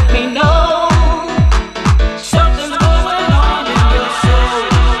and let me know something's going on in your soul.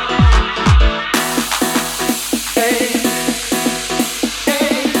 Hey,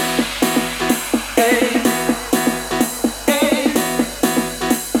 hey, hey, hey,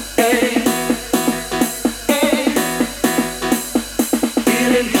 hey, hey,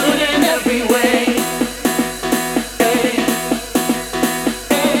 feeling good in every way. Hey,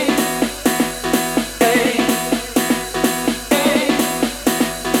 hey, hey, hey,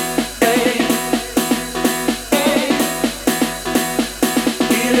 hey, hey,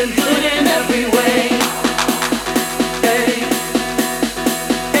 feeling good in every way. Hey,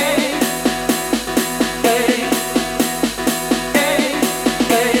 hey, hey, hey,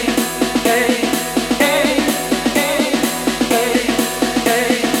 hey, hey, hey, hey,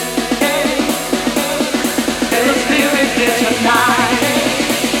 hey, hey. Feel the spirit here tonight.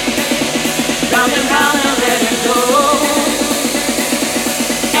 Round and round and let it go.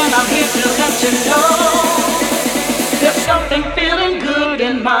 And I'm here to let you know there's something feeling good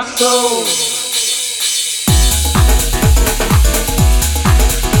in my soul.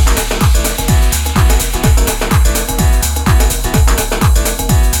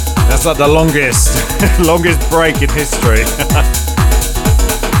 That's like the longest break in history.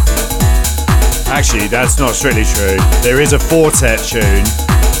 Actually, that's not strictly true. There is a quartet tune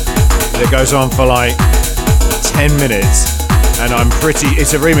that goes on for like 10 minutes, and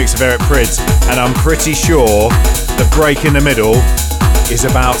it's a remix of Eric Prydz, and I'm pretty sure the break in the middle is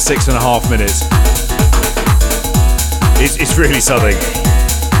about 6.5 minutes. It's really something.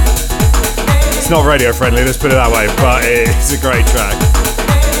 It's not radio friendly, let's put it that way, but it's a great track.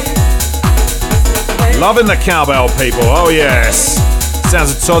 Loving the cowbell, people, oh yes.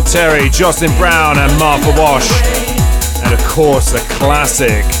 Sounds of Todd Terry, Jocelyn Brown and Martha Wash. And of course the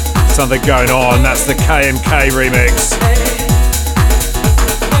classic Something Going On, that's the KMK remix.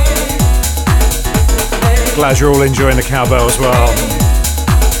 Glad you're all enjoying the cowbell as well.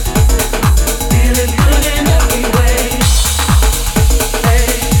 Feeling good in every way. Hey,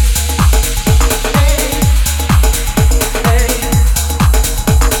 hey,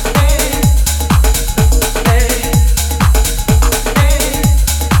 hey, hey,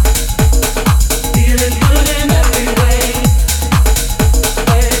 feeling good in every way.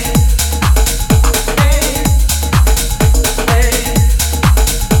 Hey, hey, hey,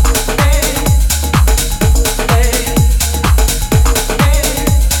 hey, hey.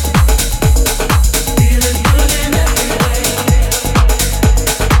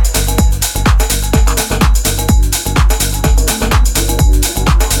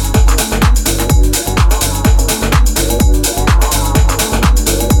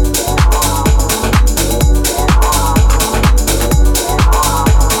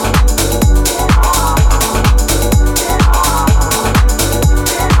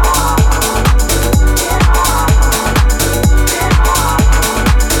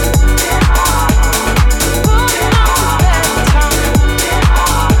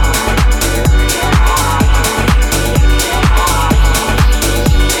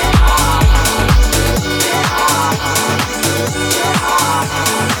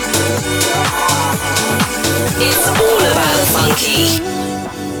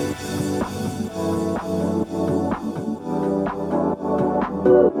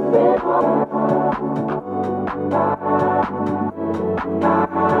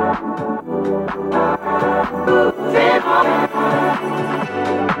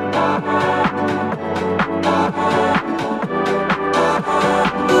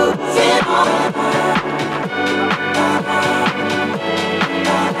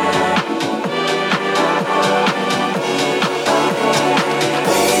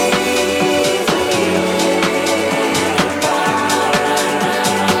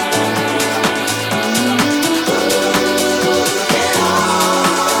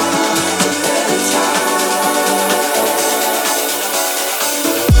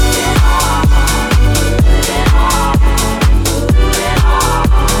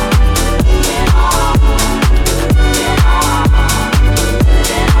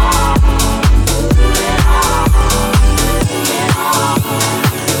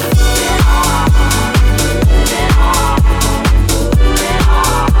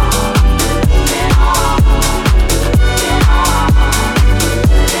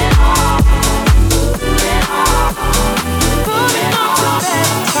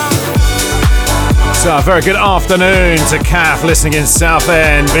 So, a very good afternoon to Kath listening in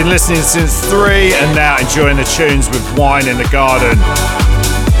Southend. Been listening since 3 and now enjoying the tunes with Wine in the Garden.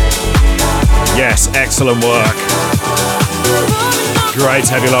 Yes, excellent work. Great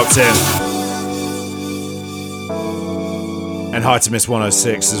to have you locked in. And hi to Miss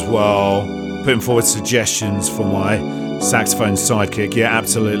 106 as well. Putting forward suggestions for my saxophone sidekick. Yeah,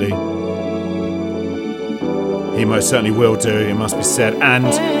 absolutely. He most certainly will do, it must be said. And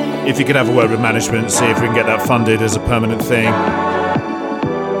if you could have a word with management, see if we can get that funded as a permanent thing.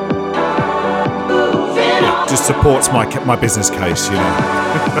 It just supports my business case, you know.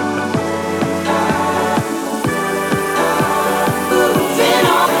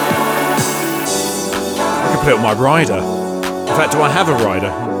 I can put it on my rider. In fact, do I have a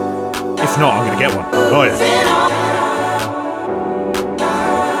rider? If not, I'm going to get one. Oh yeah.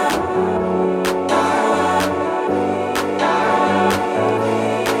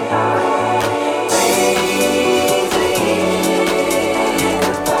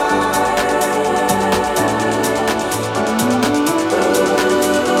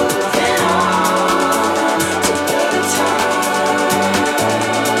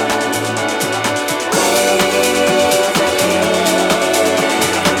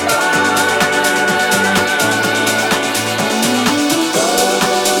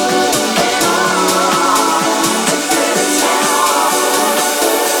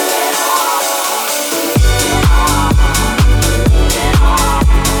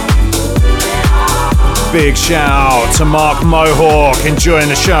 Big shout to Mark Mohawk enjoying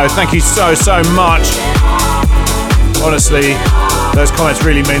the show. Thank you so much. Honestly, those comments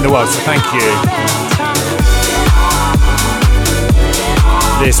really mean the world, so thank you.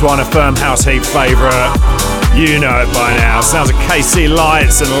 This one, a firm house heat favourite. You know it by now. Sounds of KC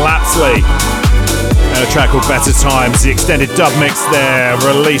Lights and Lapsley. And a track called Better Times, the extended dub mix there,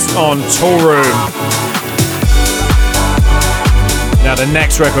 released on Toolroom. Now the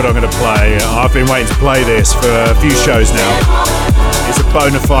next record I'm going to play, I've been waiting to play this for a few shows now. It's a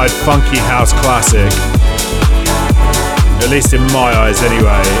bona fide funky house classic. At least in my eyes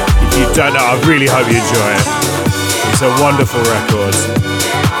anyway. If you don't know, I really hope you enjoy it. It's a wonderful record.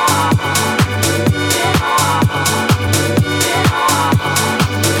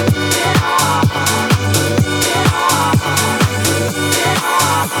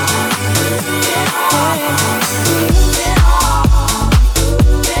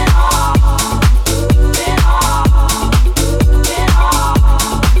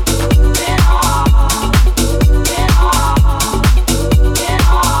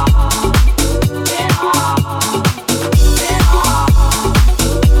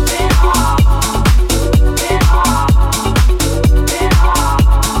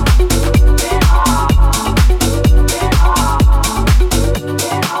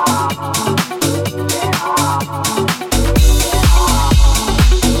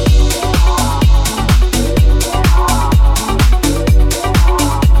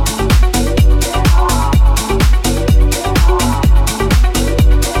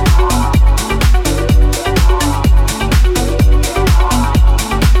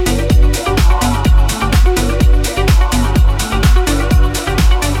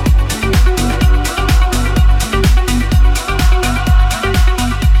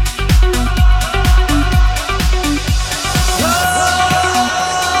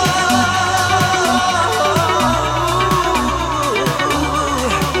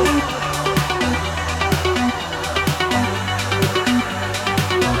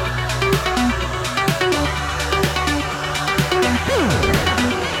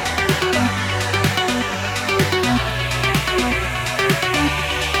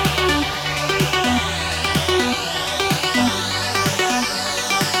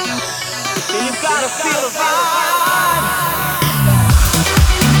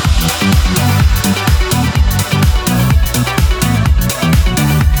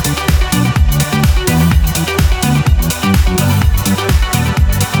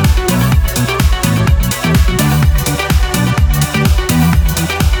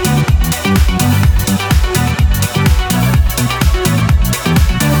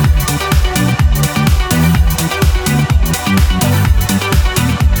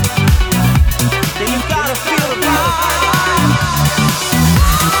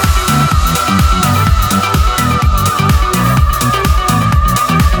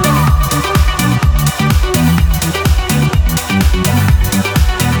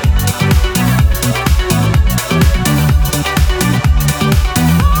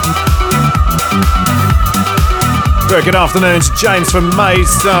 Very good afternoon to James from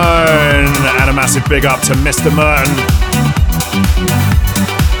Maidstone, and a massive big up to Mr. Merton.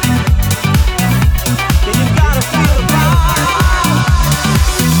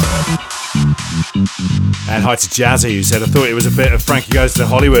 And hi to Jazzy, who said, I thought it was a bit of Frankie Goes to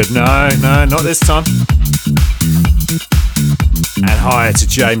Hollywood. No, not this time. And hi to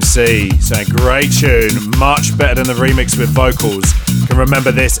James C, saying, great tune, much better than the remix with vocals. Can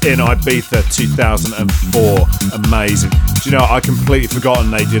remember this in Ibiza 2004. Amazing. Do you know, I completely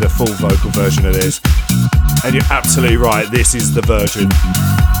forgotten they did a full vocal version of this. And you're absolutely right, this is the version.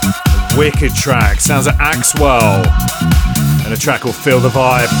 Wicked track, sounds like Axwell. And a track called Feel the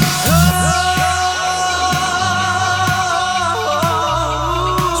Vibe.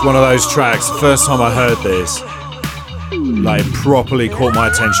 It's one of those tracks, the first time I heard this, like, it properly caught my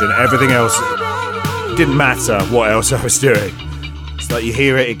attention. Everything else didn't matter what else I was doing. It's like you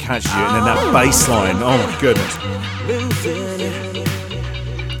hear it, it catches you, and then that bass line, oh my goodness.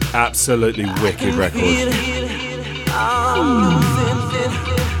 Absolutely wicked record.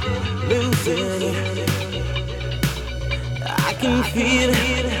 I can feel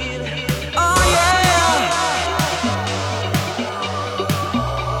it.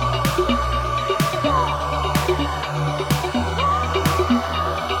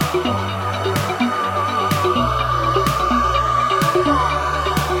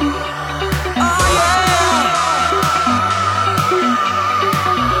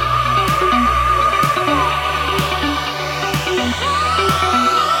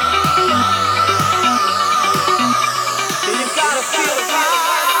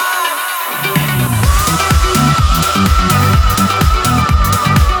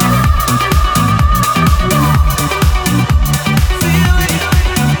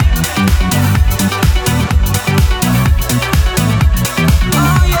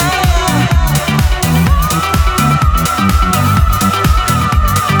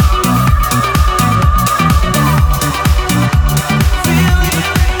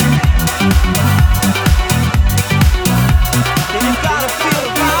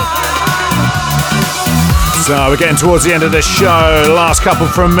 So we're getting towards the end of the show. Last couple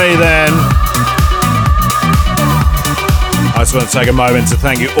from me then. I just want to take a moment to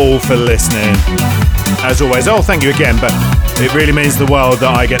thank you all for listening. As always, thank you again, but it really means the world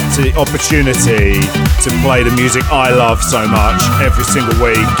that I get the opportunity to play the music I love so much every single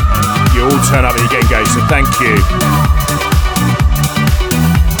week. And you all turn up and you get engaged, so thank you.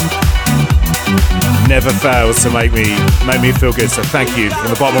 Never fails to make me feel good, so thank you from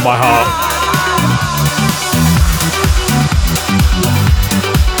the bottom of my heart.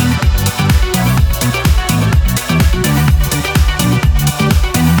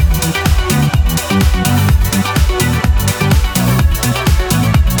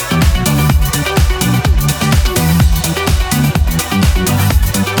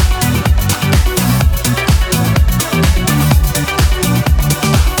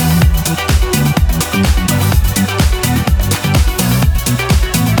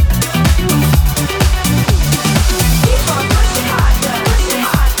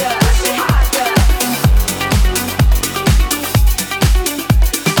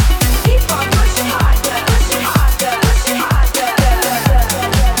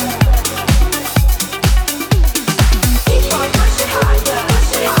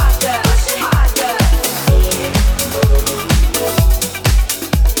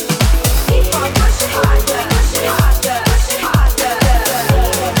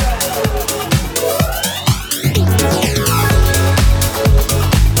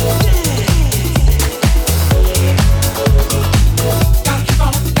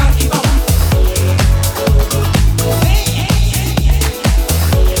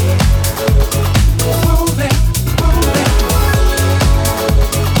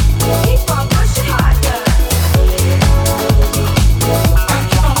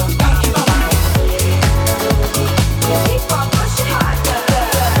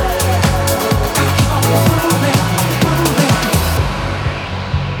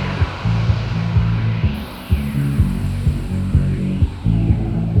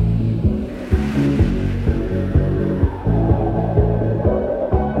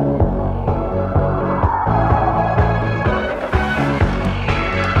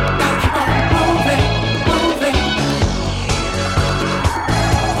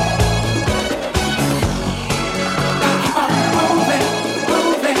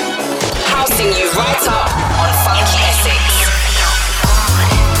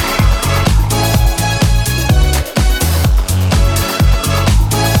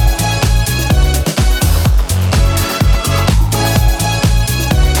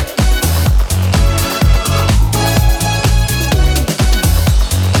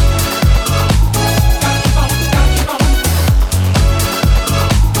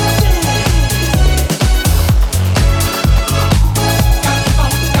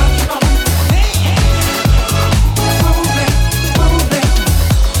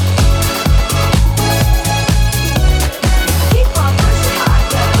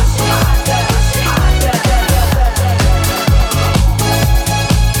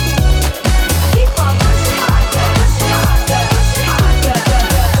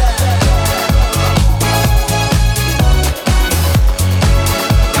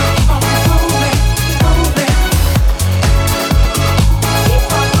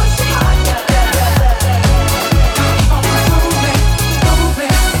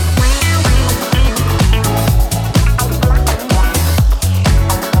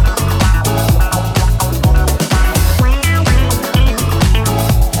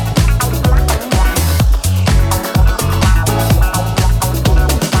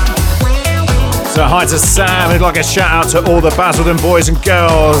 hi to Sam, who'd like a shout out to all the Basildon boys and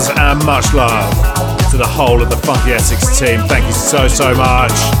girls, and much love to the whole of the FunkySX team. Thank you so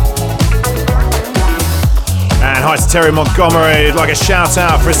much. And hi to Terry Montgomery, who'd like a shout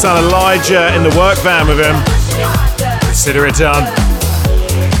out for his son Elijah in the work van with him. Consider it done.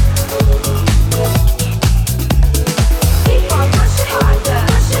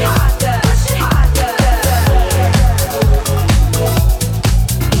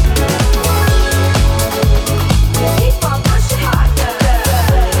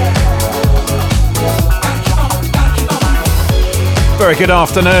 Very good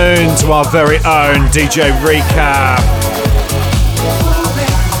afternoon to our very own DJ Recap.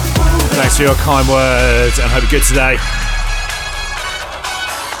 Thanks for your kind words and hope you're good today.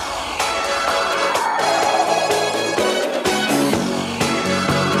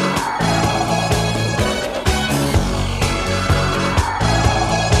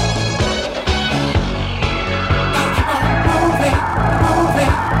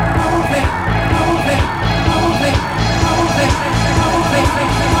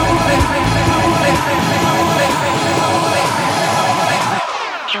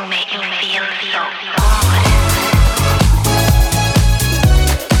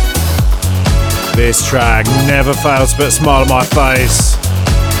 This track never fails to put a smile on my face.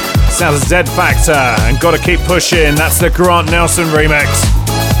 Sounds a Dead Factor and Gotta Keep Pushing. That's the Grant Nelson remix.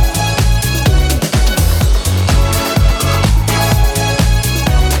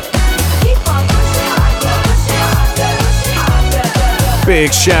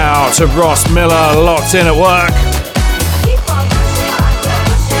 Big shout to Ross Miller, locked in at work.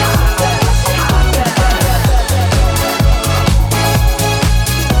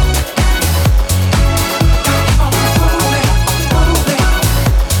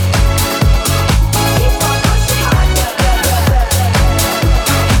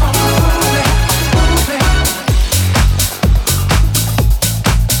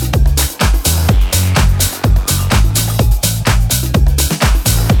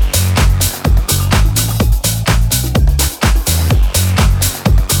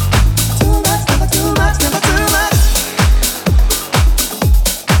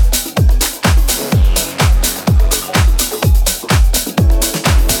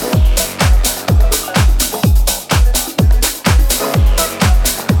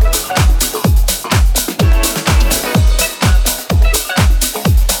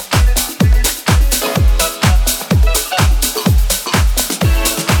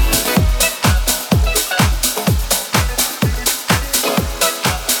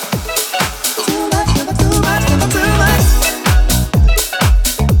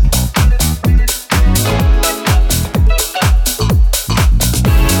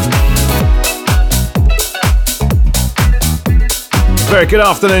 Very good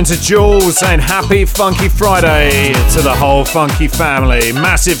afternoon to Jules, saying happy Funky Friday to the whole Funky family.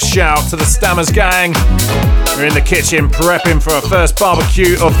 Massive shout to the Stammers gang. We're in the kitchen prepping for our first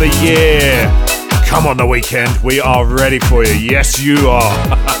barbecue of the year. Come on the weekend, we are ready for you. Yes, you are.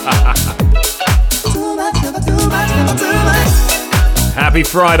 Happy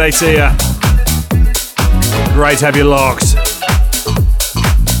Friday to you. Great to have you locked.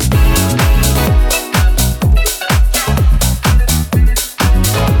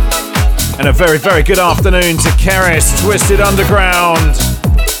 And a very, very good afternoon to Keris, Twisted Underground.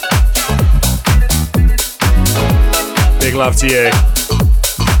 Big love to you.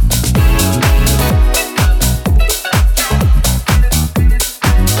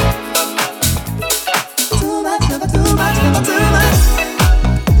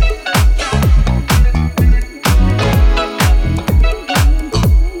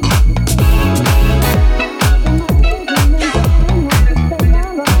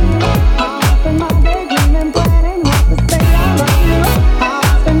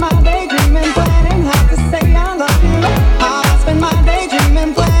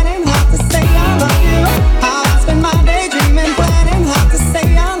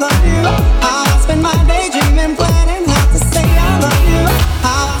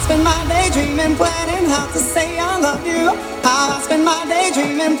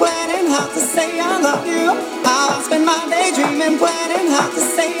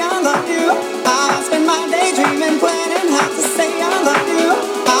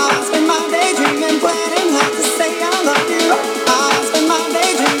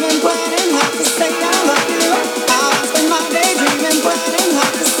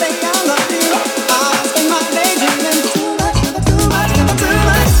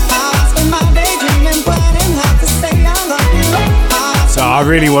 I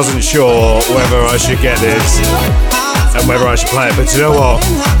really wasn't sure whether I should get this and whether I should play it. But you know what?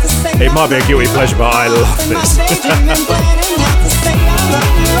 It might be a guilty pleasure, but I love this.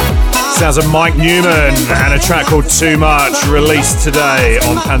 Sounds of Mike Newman and a track called Too Much, released today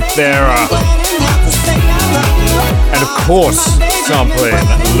on Panthera. And of course, sampling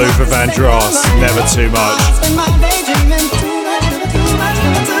Luther Vandross, Never Too Much.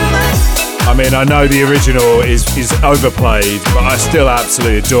 I mean, I know the original is overplayed, but I still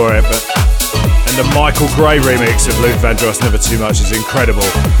absolutely adore it. And the Michael Gray remix of Luther Vandross, Never Too Much, is incredible.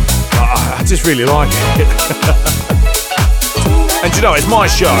 I just really like it. And you know, it's my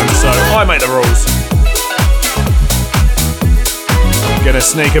show, so I make the rules. Gonna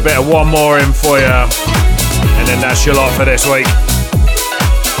sneak a bit of one more in for you, and then that's your lot for this week.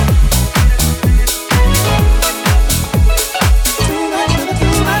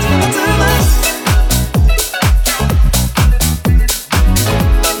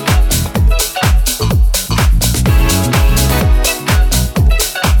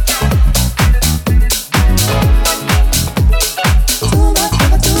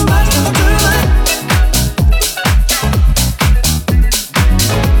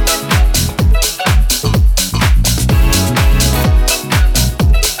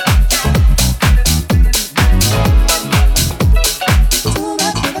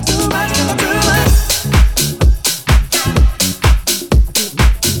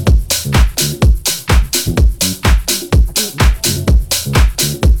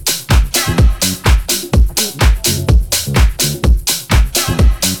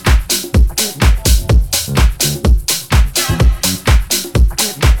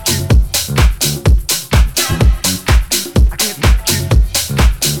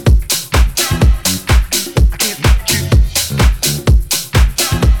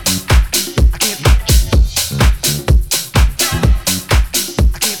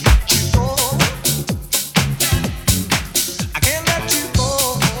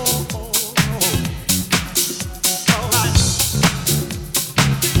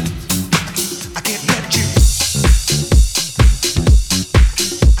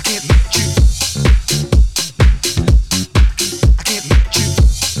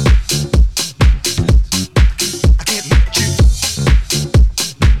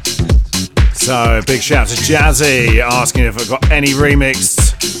 So big shout to Jazzy asking if I've got any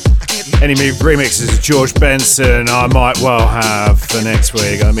remixes of George Benson. I might well have for next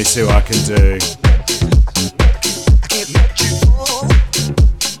week. Let me see what I can do.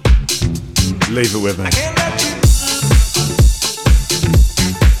 Leave it with me.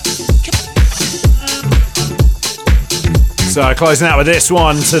 So closing out with this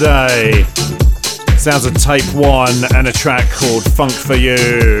one today. Sounds of Tape 1 and a track called Funk For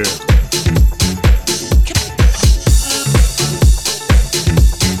You.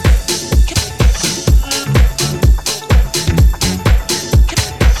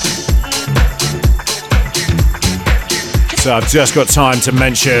 So I've just got time to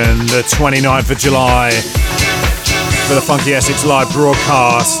mention the 29th of July for the FunkySX live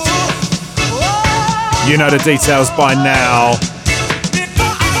broadcast. You know the details by now.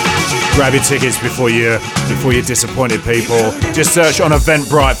 Grab your tickets before you're disappointed, people. Just search on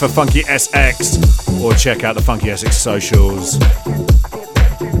Eventbrite for FunkySX or check out the FunkySX socials.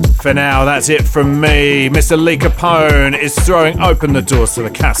 For now, that's it from me. Mr. Lee Capone is throwing open the doors to the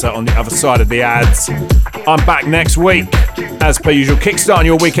casa on the other side of the ads. I'm back next week. As per usual, kickstarting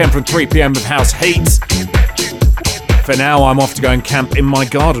your weekend from 3 p.m. with House Heat. For now, I'm off to go and camp in my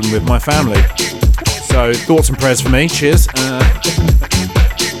garden with my family. So, thoughts and prayers for me. Cheers.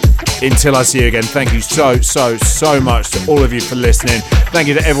 Until I see you again, thank you so much to all of you for listening. Thank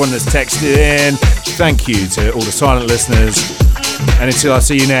you to everyone that's texted in. Thank you to all the silent listeners. And until I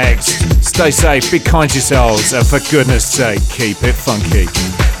see you next, stay safe, be kind to yourselves, and for goodness sake, keep it funky.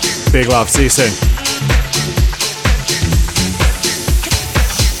 Big love, see you soon.